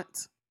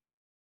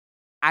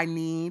 I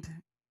need,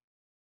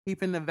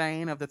 keep in the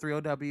vein of the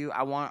 3LW.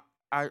 I want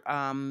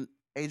Adrienne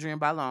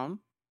Bailon.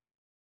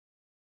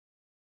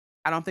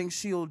 I don't think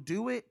she'll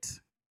do it,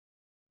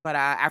 but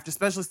after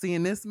especially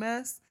seeing this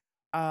mess,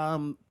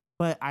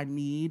 but I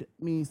need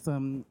me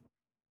some.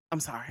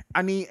 I'm sorry.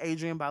 I need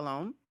Adrienne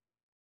Bailon.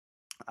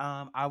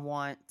 I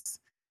want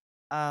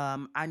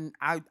I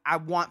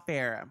want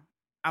Farrah.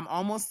 I'm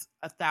almost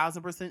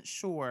 1,000%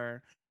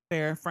 sure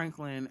Farrah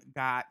Franklin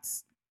got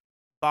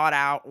bought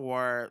out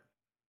or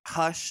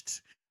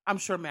hushed. I'm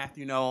sure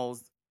Matthew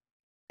Knowles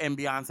and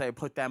Beyonce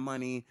put that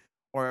money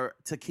or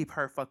to keep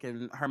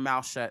her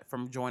mouth shut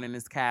from joining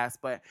this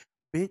cast. But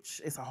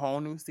bitch, it's a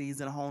whole new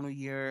season, a whole new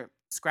year.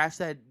 Scratch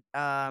that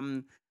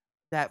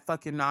that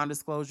fucking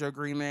non-disclosure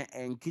agreement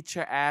and get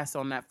your ass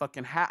on that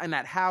fucking in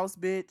that house,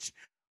 bitch.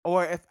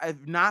 Or if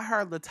not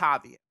her,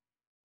 Latavia.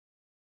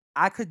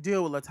 I could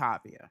deal with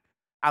Latavia.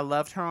 I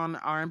loved her on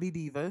R&B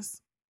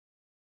Divas.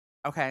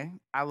 Okay,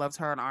 I loved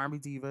her on R&B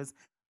Divas.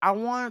 I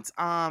want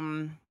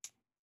um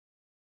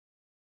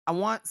I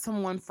want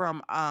someone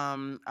from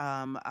who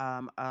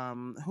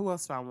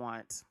else do I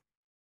want?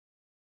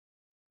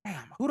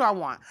 Damn, who do I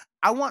want?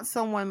 I want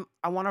someone.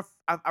 I want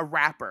a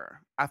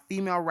rapper, a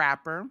female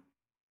rapper.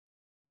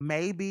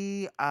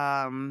 Maybe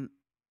I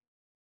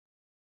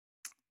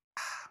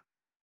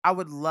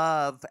would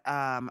love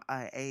oh,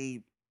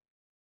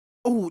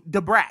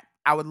 the Brat.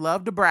 I would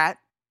love the Brat.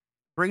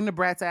 Bring the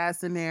Brat's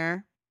ass in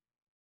there.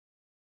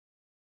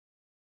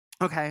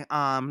 Okay.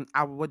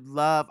 I would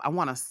love. I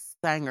want a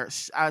singer,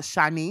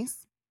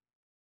 Shanice.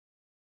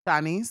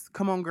 Shanice,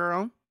 come on,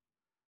 girl.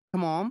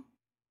 Come on,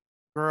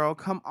 girl.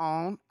 Come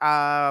on.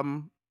 I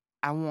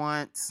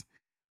want.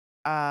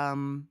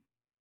 Um,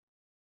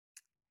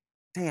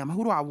 damn.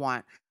 Who do I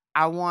want?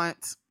 I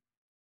want.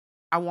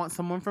 I want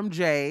someone from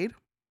Jade.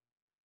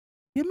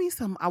 Give me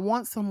some. I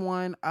want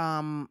someone.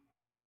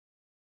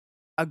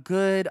 A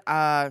good.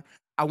 I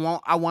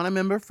want a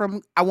member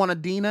from. I want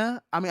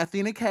Athena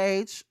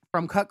Cage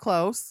from Cut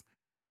Close.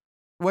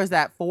 Where's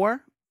that?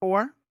 Four,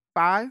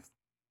 five.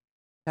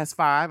 That's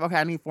five. Okay,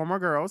 I need four more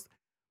girls.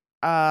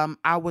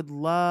 I would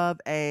love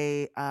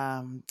a.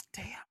 Damn.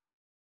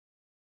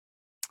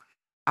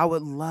 I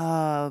would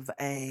love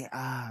a.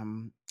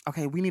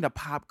 Okay, we need a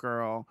pop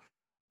girl.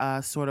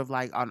 Sort of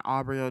like on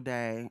Aubrey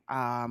O'Day.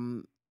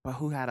 But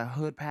who had a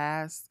hood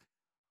pass?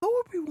 Who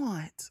would we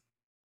want?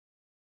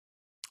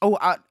 Oh,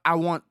 I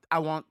want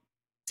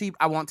T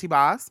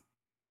Boz.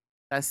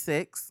 That's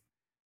six.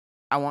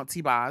 I want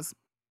T Boz.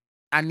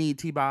 I need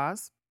T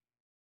Boz.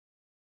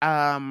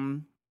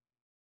 Um,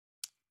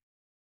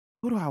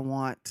 who do I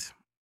want?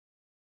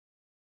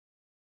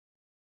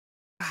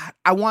 God,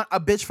 I want a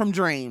bitch from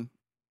Dream.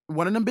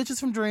 One of them bitches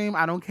from Dream.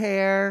 I don't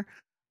care.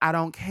 I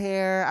don't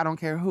care. I don't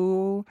care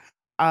who.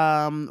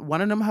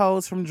 One of them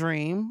hoes from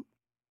Dream.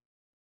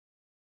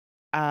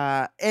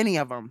 Any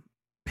of them.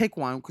 Pick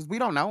one because we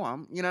don't know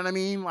them. You know what I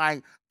mean?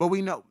 Like, but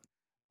we know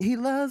he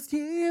loves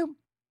you.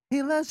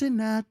 He loves you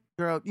not,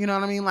 girl. You know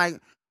what I mean? Like,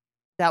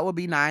 that would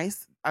be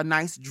nice. A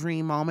nice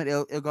dream moment.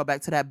 It'll go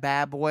back to that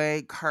bad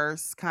boy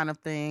curse kind of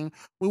thing.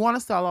 We want a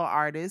solo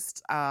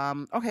artist.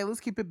 Okay, let's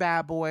keep it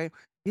bad boy.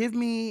 Give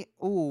me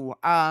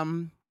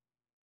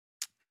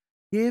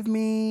give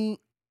me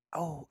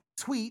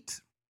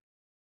Tweet.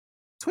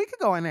 Tweet could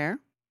go in there.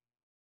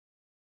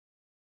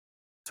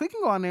 Tweet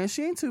can go in there.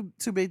 She ain't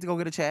too big to go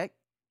get a check.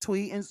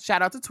 Tweet, and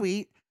shout out to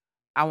Tweet.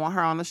 I want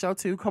her on the show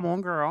too. Come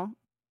on, girl.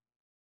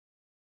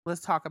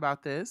 Let's talk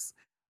about this.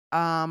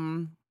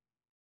 Um,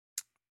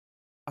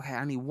 okay,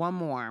 I need one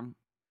more.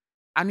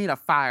 I need a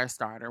fire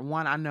starter.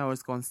 One I know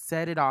is gonna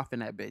set it off in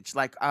that bitch.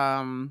 Like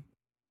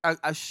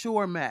a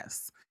sure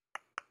mess.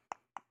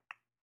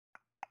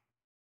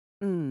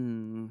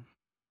 Mm.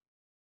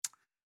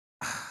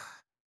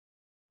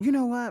 You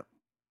know what?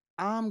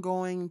 I'm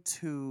going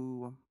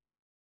to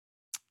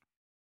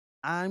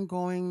I'm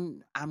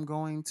going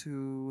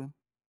to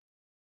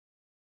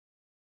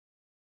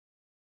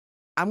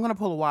I'm gonna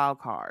pull a wild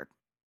card.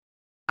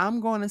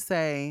 I'm gonna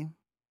say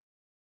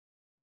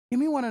give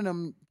me one of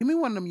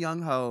them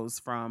young hoes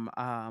from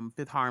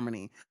Fifth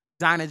Harmony.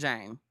 Dinah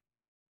Jane.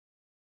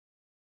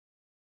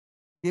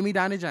 Give me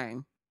Dinah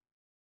Jane.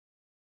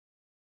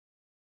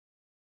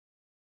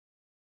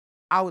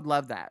 I would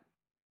love that.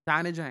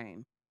 Dinah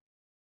Jane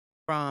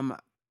from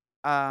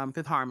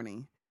Fifth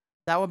Harmony.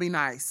 That would be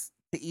nice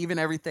to even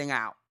everything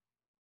out.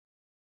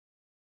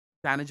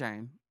 Dinah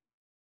Jane.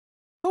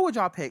 Who would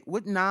y'all pick?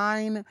 What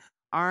nine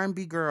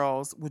R&B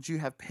girls would you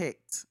have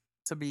picked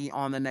to be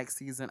on the next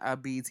season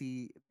of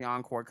BT The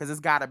Encore? Because it's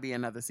got to be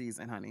another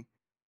season, honey.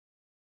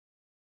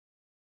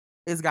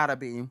 It's got to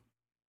be.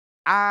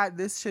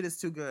 This shit is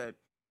too good.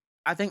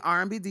 I think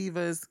R&B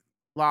divas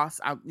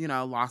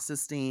lost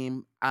its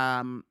steam.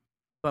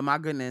 But my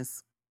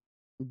goodness,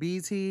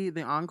 BT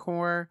The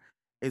Encore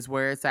is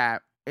where it's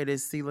at. It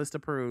is C-list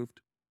approved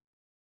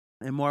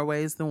in more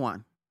ways than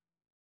one.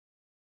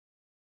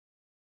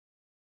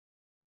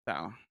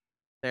 So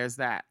there's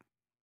that.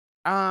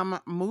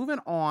 Moving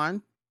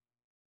on.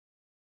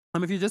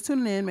 If you're just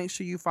tuning in, make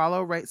sure you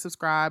follow, rate,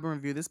 subscribe, and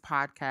review this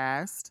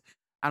podcast.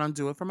 I don't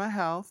do it for my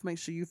health. Make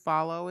sure you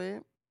follow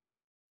it.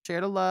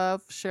 Share the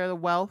love, share the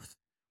wealth.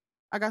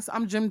 I guess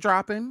I'm gym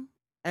dropping,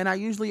 and I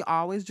usually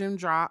always gym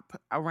drop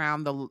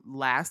around the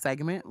last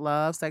segment,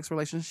 love, sex,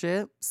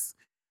 relationships,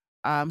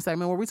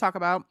 segment where we talk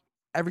about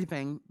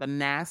everything, the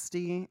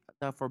nasty,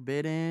 the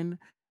forbidden,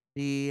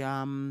 the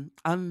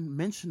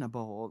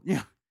unmentionable,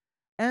 yeah,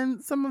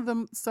 and some of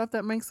the stuff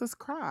that makes us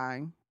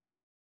cry.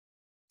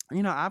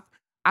 You know,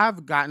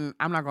 I've gotten,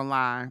 I'm not gonna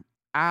lie,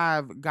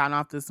 I've gotten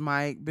off this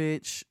mic,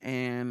 bitch,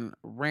 and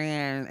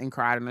ran and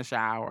cried in the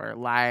shower.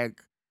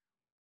 Like,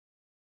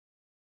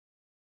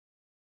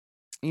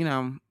 you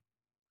know,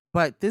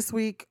 but this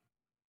week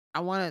I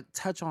want to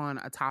touch on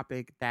a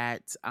topic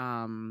that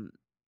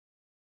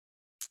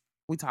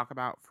we talk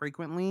about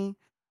frequently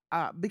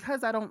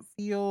because I don't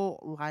feel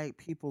like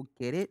people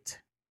get it.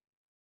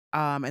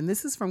 And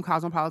this is from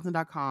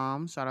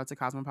cosmopolitan.com. Shout out to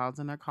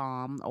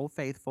cosmopolitan.com, Old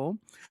Faithful.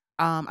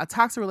 A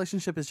toxic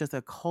relationship is just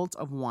a cult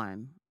of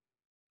one.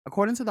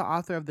 According to the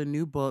author of the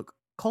new book,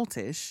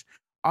 Cultish,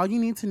 all you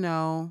need to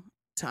know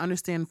to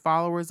understand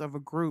followers of a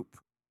group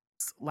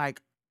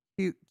like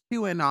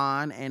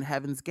QAnon and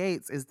Heaven's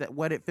Gates is that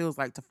what it feels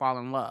like to fall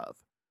in love.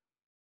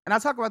 And I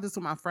talk about this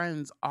with my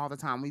friends all the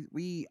time.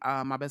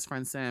 My best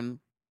friend Sim,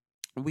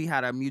 we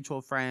had a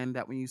mutual friend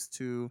that we used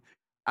to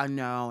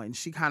know, and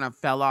she kind of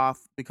fell off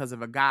because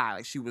of a guy.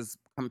 Like she was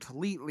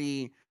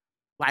completely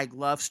like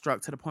love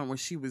struck to the point where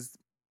she was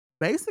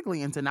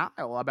basically in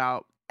denial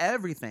about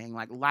everything.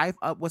 Like life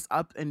up was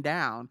up and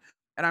down.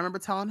 And I remember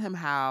telling him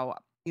how,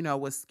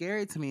 what's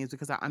scary to me is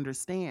because I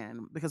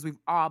understand, because we've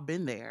all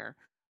been there.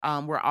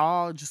 We're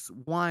all just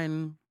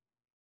one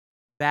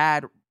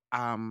bad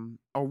or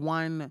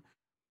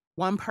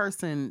one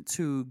person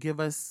to give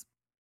us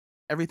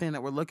everything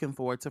that we're looking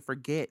for to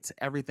forget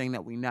everything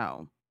that we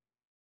know.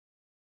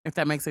 If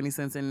that makes any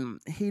sense. And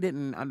he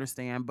didn't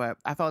understand, but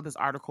I felt this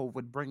article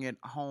would bring it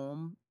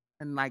home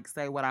and like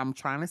say what I'm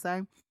trying to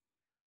say.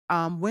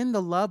 When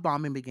the love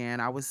bombing began,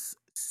 I was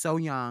so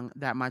young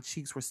that my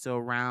cheeks were still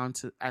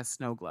round as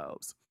snow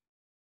globes.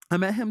 I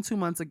met him 2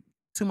 months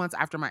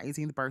after my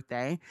 18th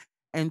birthday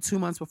and 2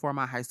 months before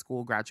my high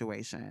school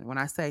graduation. When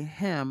I say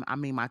him, I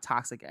mean my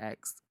toxic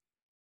ex.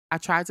 I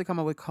tried to come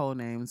up with code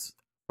names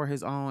for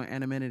his own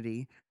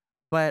anonymity,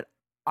 but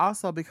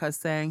also because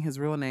saying his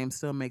real name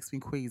still makes me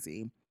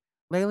queasy.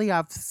 Lately,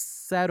 I've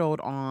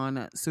settled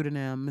on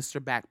pseudonym Mr.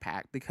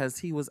 Backpack because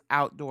he was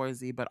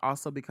outdoorsy, but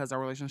also because our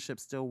relationship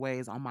still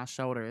weighs on my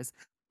shoulders.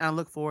 And I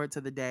look forward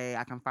to the day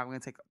I can finally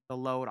take the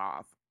load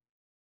off,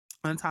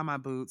 untie my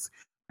boots,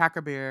 crack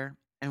a beer,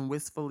 and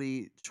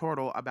wistfully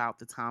chortle about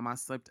the time I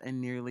slipped and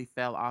nearly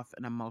fell off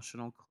an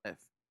emotional cliff.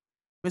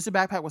 Mr.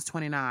 Backpack was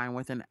 29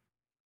 with an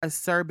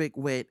acerbic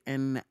wit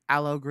and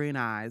aloe green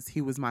eyes.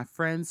 He was my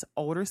friend's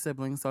older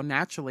sibling, so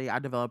naturally I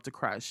developed a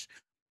crush.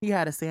 He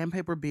had a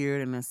sandpaper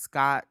beard and a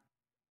Scotch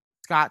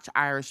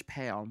Irish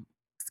pale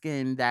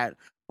skin that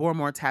bore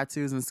more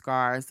tattoos and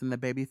scars than the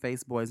baby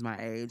faced boys my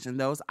age, and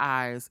those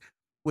eyes,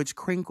 which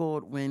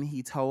crinkled when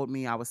he told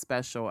me I was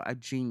special, a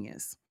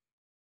genius.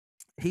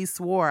 He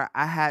swore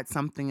I had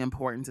something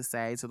important to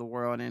say to the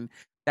world and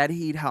that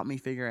he'd help me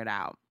figure it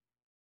out.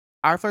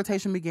 Our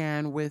flirtation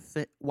began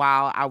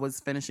while I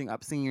was finishing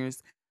up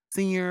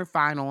senior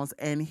finals,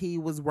 and he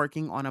was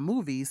working on a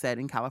movie set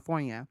in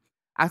California.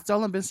 I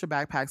stole Mr.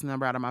 Backpack's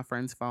number out of my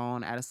friend's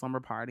phone at a slumber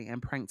party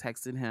and prank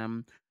texted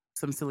him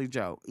some silly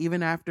joke.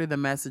 Even after the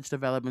message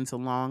developed into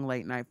long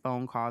late night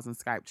phone calls and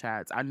Skype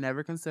chats, I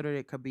never considered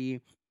it could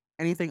be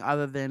anything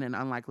other than an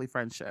unlikely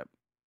friendship.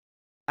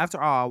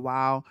 After all,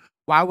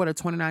 why would a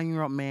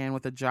 29-year-old man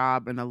with a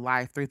job and a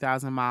life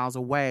 3,000 miles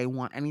away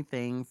want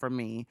anything from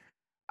me?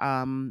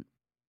 Um,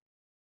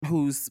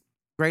 whose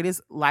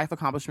greatest life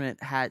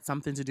accomplishment had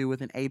something to do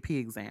with an AP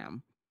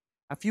exam.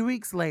 A few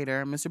weeks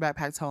later, Mr.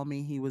 Backpack told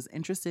me he was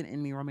interested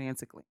in me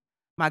romantically.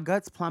 My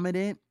guts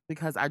plummeted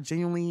because I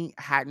genuinely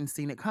hadn't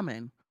seen it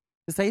coming.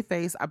 To save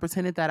face, I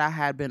pretended that I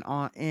had been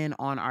on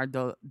our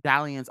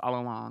dalliance all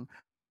along.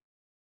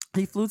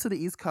 He flew to the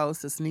East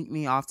Coast to sneak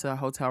me off to a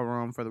hotel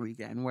room for the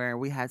weekend, where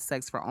we had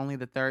sex for only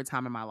the third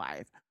time in my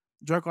life.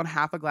 Drunk on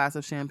half a glass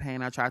of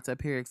champagne, I tried to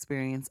appear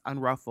experienced,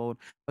 unruffled,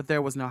 but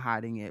there was no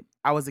hiding it.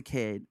 I was a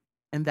kid,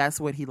 and that's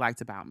what he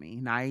liked about me,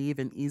 naive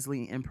and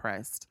easily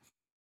impressed.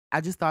 I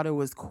just thought it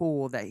was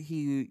cool that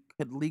he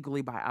could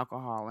legally buy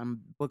alcohol and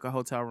book a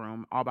hotel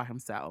room all by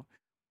himself.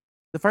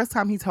 The first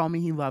time he told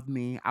me he loved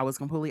me, I was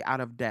completely out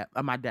of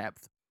my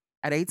depth.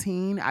 At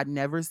 18, I'd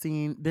never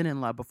been in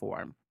love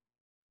before.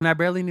 And I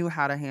barely knew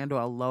how to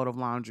handle a load of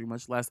laundry,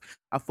 much less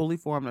a fully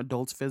formed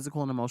adult's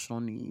physical and emotional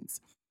needs.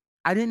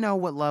 I didn't know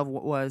what love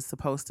was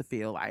supposed to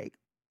feel like,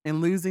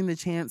 and losing the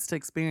chance to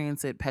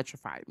experience it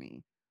petrified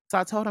me. So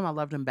I told him I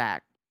loved him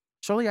back.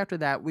 Shortly after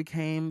that, we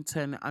came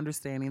to an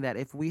understanding that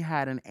if we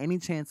had any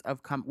chance of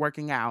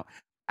working out,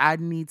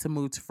 I'd need to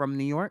move from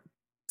New York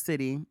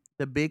City,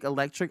 the big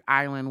electric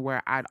island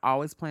where I'd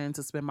always planned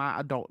to spend my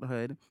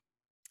adulthood,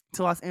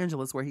 to Los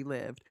Angeles, where he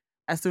lived,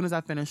 as soon as I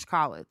finished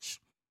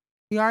college.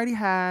 He already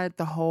had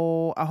a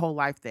whole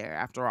life there,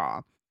 after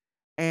all,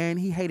 and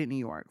he hated New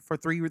York. For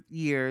 3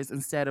 years,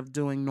 instead of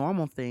doing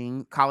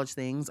college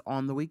things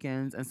on the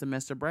weekends and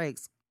semester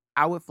breaks,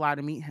 I would fly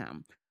to meet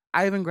him.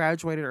 I even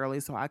graduated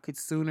early so I could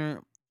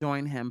sooner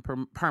join him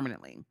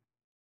permanently.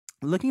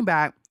 Looking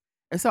back,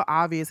 it's so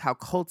obvious how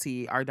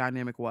culty our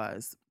dynamic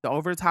was. The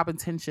over the top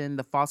intention,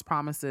 the false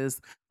promises,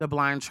 the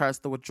blind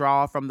trust, the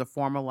withdrawal from the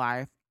former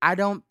life. I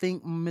don't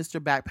think Mr.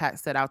 Backpack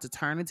set out to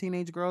turn a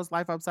teenage girl's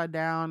life upside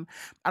down.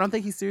 I don't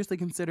think he seriously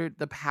considered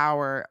the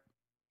power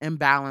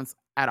imbalance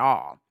at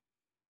all.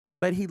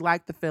 But he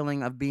liked the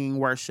feeling of being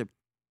worshipped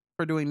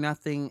for doing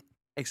nothing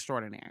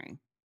extraordinary.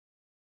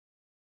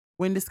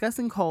 When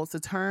discussing cults, the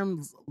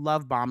term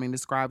love bombing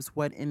describes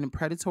what in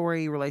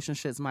predatory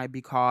relationships might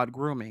be called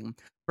grooming.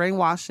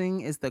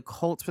 Brainwashing is the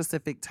cult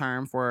specific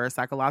term for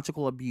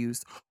psychological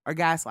abuse or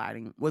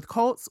gaslighting. With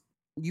cults,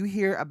 you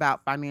hear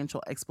about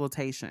financial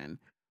exploitation,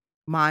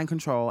 mind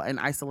control, and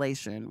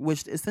isolation,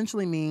 which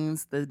essentially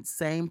means the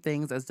same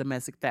things as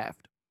domestic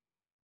theft.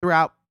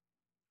 Throughout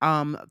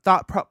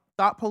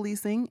thought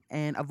policing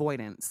and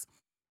avoidance.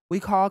 We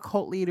call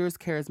cult leaders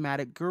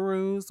charismatic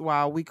gurus,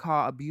 while we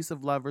call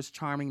abusive lovers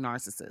charming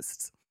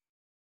narcissists.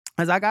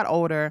 As I got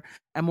older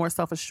and more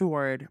self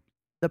assured,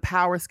 the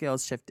power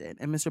scales shifted,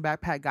 and Mr.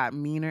 Backpack got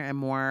meaner and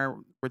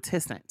more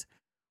reticent.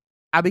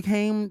 I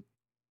became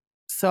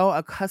so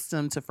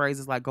accustomed to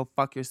phrases like "go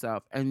fuck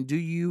yourself" and "do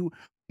you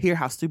hear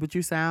how stupid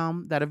you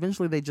sound" that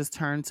eventually they just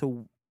turned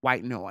to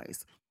white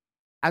noise.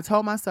 I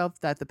told myself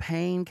that the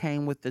pain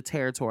came with the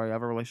territory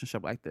of a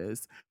relationship like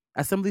this.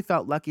 I simply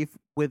felt lucky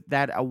with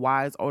that a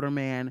wise older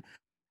man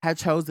had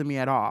chosen me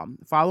at all.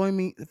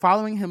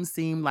 Following him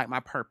seemed like my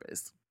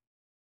purpose,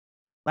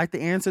 like the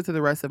answer to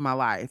the rest of my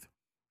life.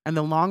 And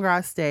the longer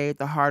I stayed,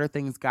 the harder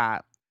things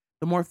got.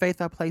 The more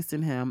faith I placed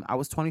in him. I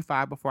was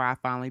 25 before I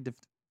finally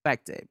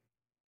defected.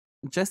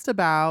 Just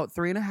about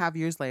 3.5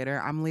 years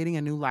later, I'm leading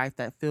a new life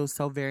that feels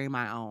so very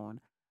my own.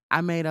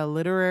 I made a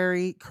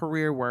literary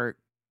career work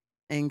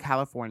in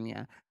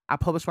California. I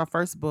published my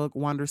first book,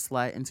 Wonder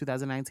Slut, in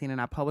 2019,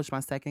 and I published my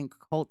second,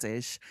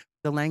 Cultish,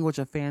 The Language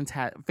of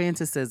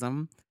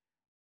Fantasism,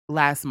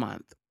 last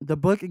month. The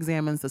book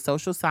examines the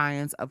social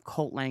science of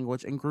cult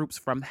language in groups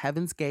from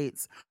Heaven's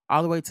Gates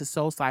all the way to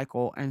Soul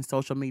Cycle and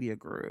social media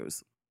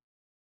gurus.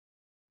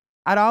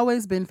 I'd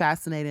always been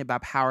fascinated by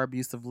power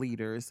abusive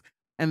leaders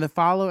and the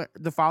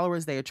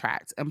followers they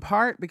attract, in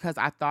part because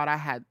I thought I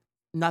had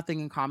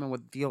nothing in common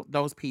with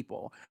those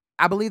people.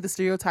 I believe the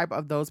stereotype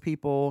of those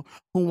people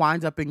who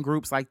wind up in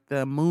groups like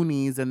the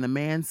Moonies and the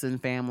Manson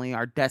family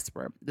are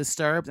desperate,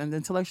 disturbed, and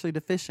intellectually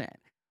deficient.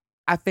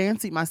 I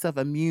fancied myself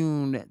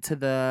immune to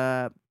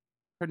the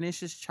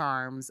pernicious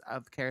charms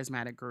of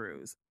charismatic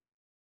gurus.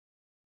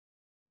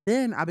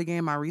 Then I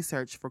began my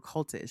research for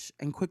cultish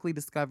and quickly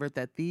discovered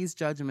that these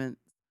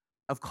judgments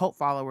of cult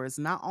followers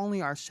not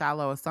only are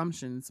shallow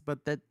assumptions,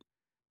 but that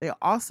they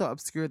also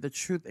obscure the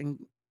truth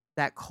and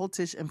that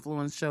cultish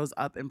influence shows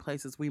up in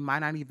places we might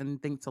not even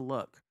think to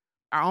look.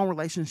 Our own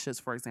relationships,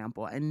 for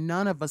example, and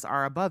none of us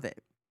are above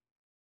it.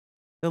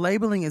 The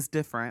labeling is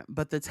different,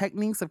 but the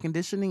techniques of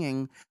conditioning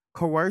and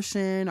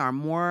coercion are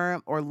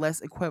more or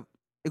less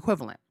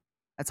equivalent.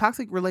 A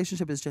toxic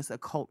relationship is just a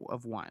cult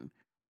of one.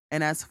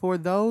 And as for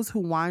those who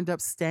wind up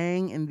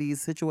staying in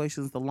these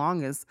situations the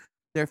longest,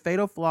 their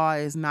fatal flaw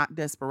is not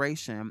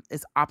desperation,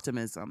 it's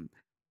optimism.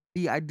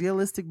 The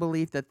idealistic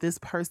belief that this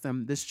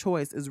person, this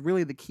choice, is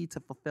really the key to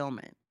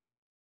fulfillment.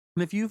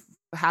 And if you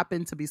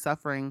happen to be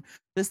suffering,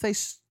 just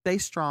stay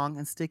strong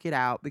and stick it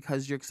out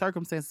because your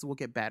circumstances will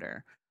get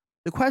better.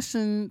 The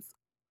questions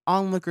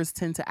onlookers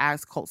tend to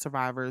ask cult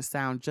survivors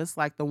sound just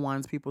like the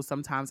ones people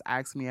sometimes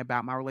ask me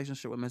about my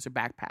relationship with Mr.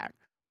 Backpack.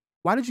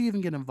 Why did you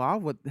even get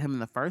involved with him in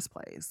the first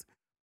place?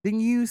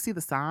 Didn't you see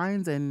the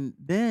signs? And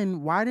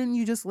then why didn't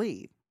you just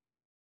leave?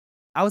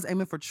 I was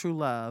aiming for true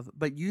love,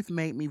 but youth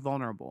made me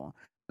vulnerable.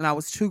 And I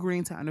was too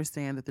green to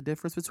understand that the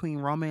difference between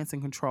romance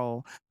and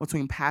control,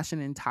 between passion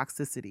and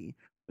toxicity,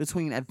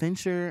 between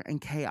adventure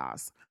and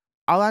chaos.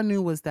 All I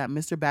knew was that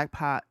Mr.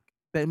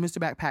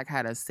 Backpack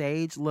had a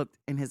sage look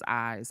in his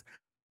eyes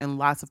and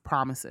lots of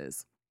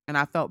promises. And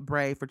I felt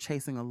brave for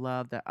chasing a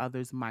love that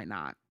others might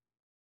not.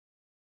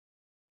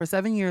 For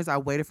 7 years, I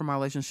waited for my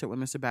relationship with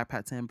Mr.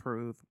 Backpack to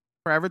improve,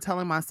 forever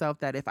telling myself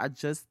that if I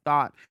just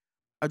thought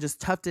or just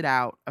toughed it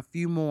out a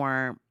few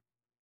more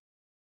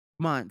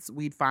months,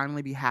 we'd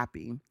finally be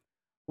happy.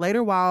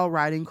 Later, while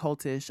writing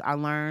Cultish, I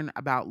learned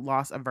about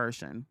loss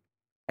aversion,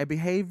 a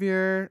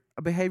behavioral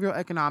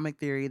economic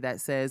theory that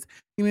says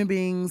human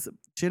beings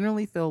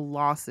generally feel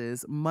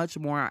losses much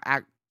more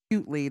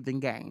acutely than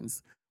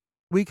gains.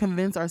 We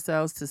convince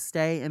ourselves to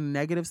stay in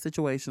negative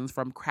situations,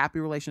 from crappy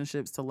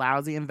relationships to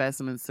lousy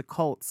investments to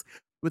cults,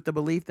 with the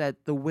belief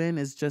that the win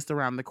is just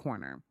around the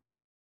corner.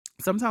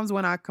 Sometimes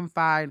when I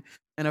confide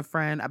in a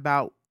friend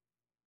about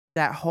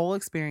that whole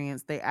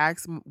experience, they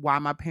ask why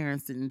my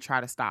parents didn't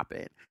try to stop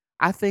it.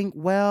 I think,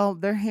 well,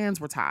 their hands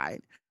were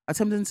tied.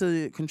 Attempting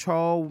to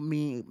control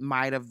me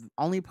might have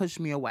only pushed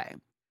me away.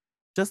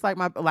 Just like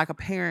a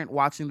parent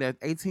watching their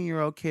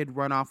 18-year-old kid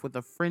run off with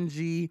a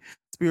fringy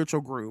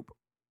spiritual group.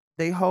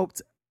 They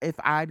hoped if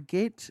I'd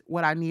get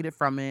what I needed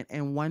from it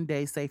and one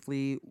day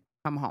safely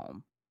come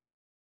home.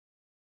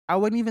 I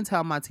wouldn't even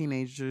tell my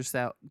teenage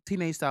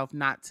self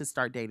not to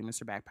start dating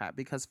Mr. Backpack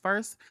because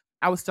first,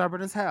 I was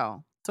stubborn as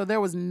hell. So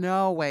there was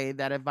no way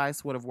that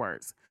advice would have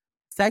worked.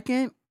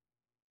 Second,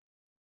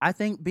 I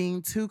think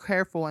being too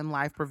careful in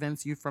life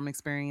prevents you from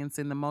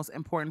experiencing the most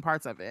important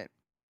parts of it.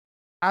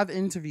 I've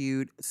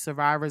interviewed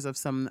survivors of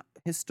some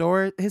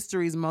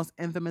history's most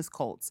infamous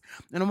cults,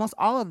 and almost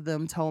all of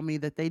them told me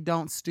that they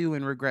don't stew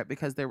in regret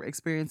because their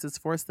experiences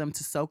forced them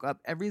to soak up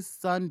every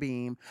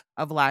sunbeam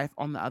of life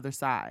on the other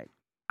side.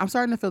 I'm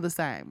starting to feel the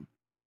same.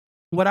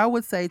 What I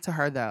would say to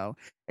her, though,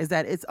 is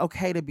that it's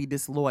okay to be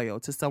disloyal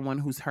to someone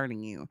who's hurting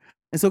you.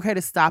 It's okay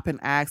to stop and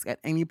ask at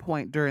any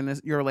point during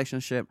your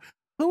relationship,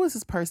 who is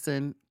this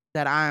person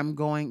that I'm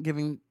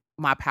giving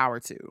my power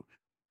to?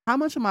 How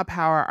much of my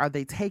power are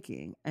they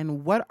taking,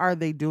 and what are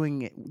they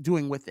doing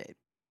with it?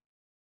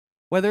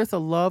 Whether it's a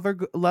lover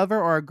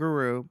or a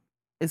guru,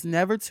 it's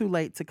never too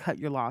late to cut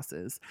your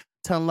losses,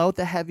 to unload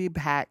the heavy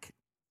pack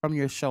from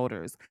your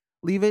shoulders.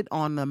 Leave it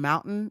on the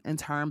mountain and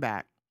turn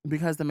back,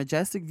 because the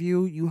majestic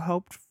view you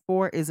hoped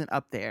for isn't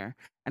up there,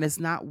 and it's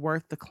not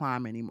worth the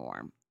climb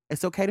anymore.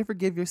 It's okay to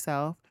forgive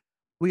yourself.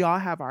 We all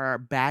have our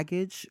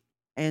baggage,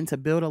 and to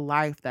build a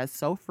life that's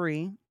so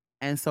free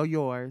and so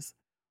yours,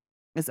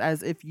 it's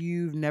as if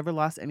you've never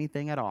lost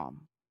anything at all.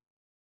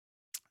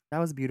 That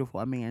was beautiful,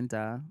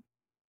 Amanda.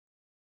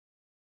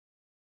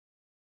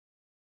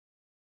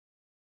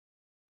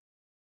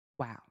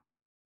 Wow.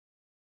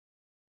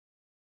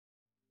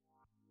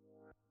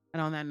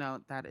 And on that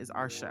note, that is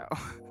our show.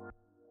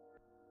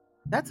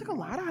 That took a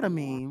lot out of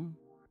me.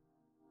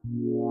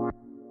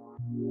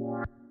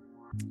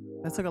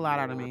 That took a lot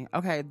out of me.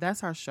 Okay,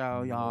 that's our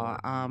show, y'all.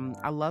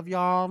 I love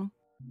y'all.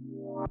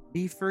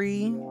 Be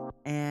free,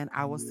 and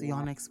I will see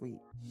y'all next week.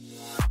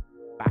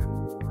 Bye.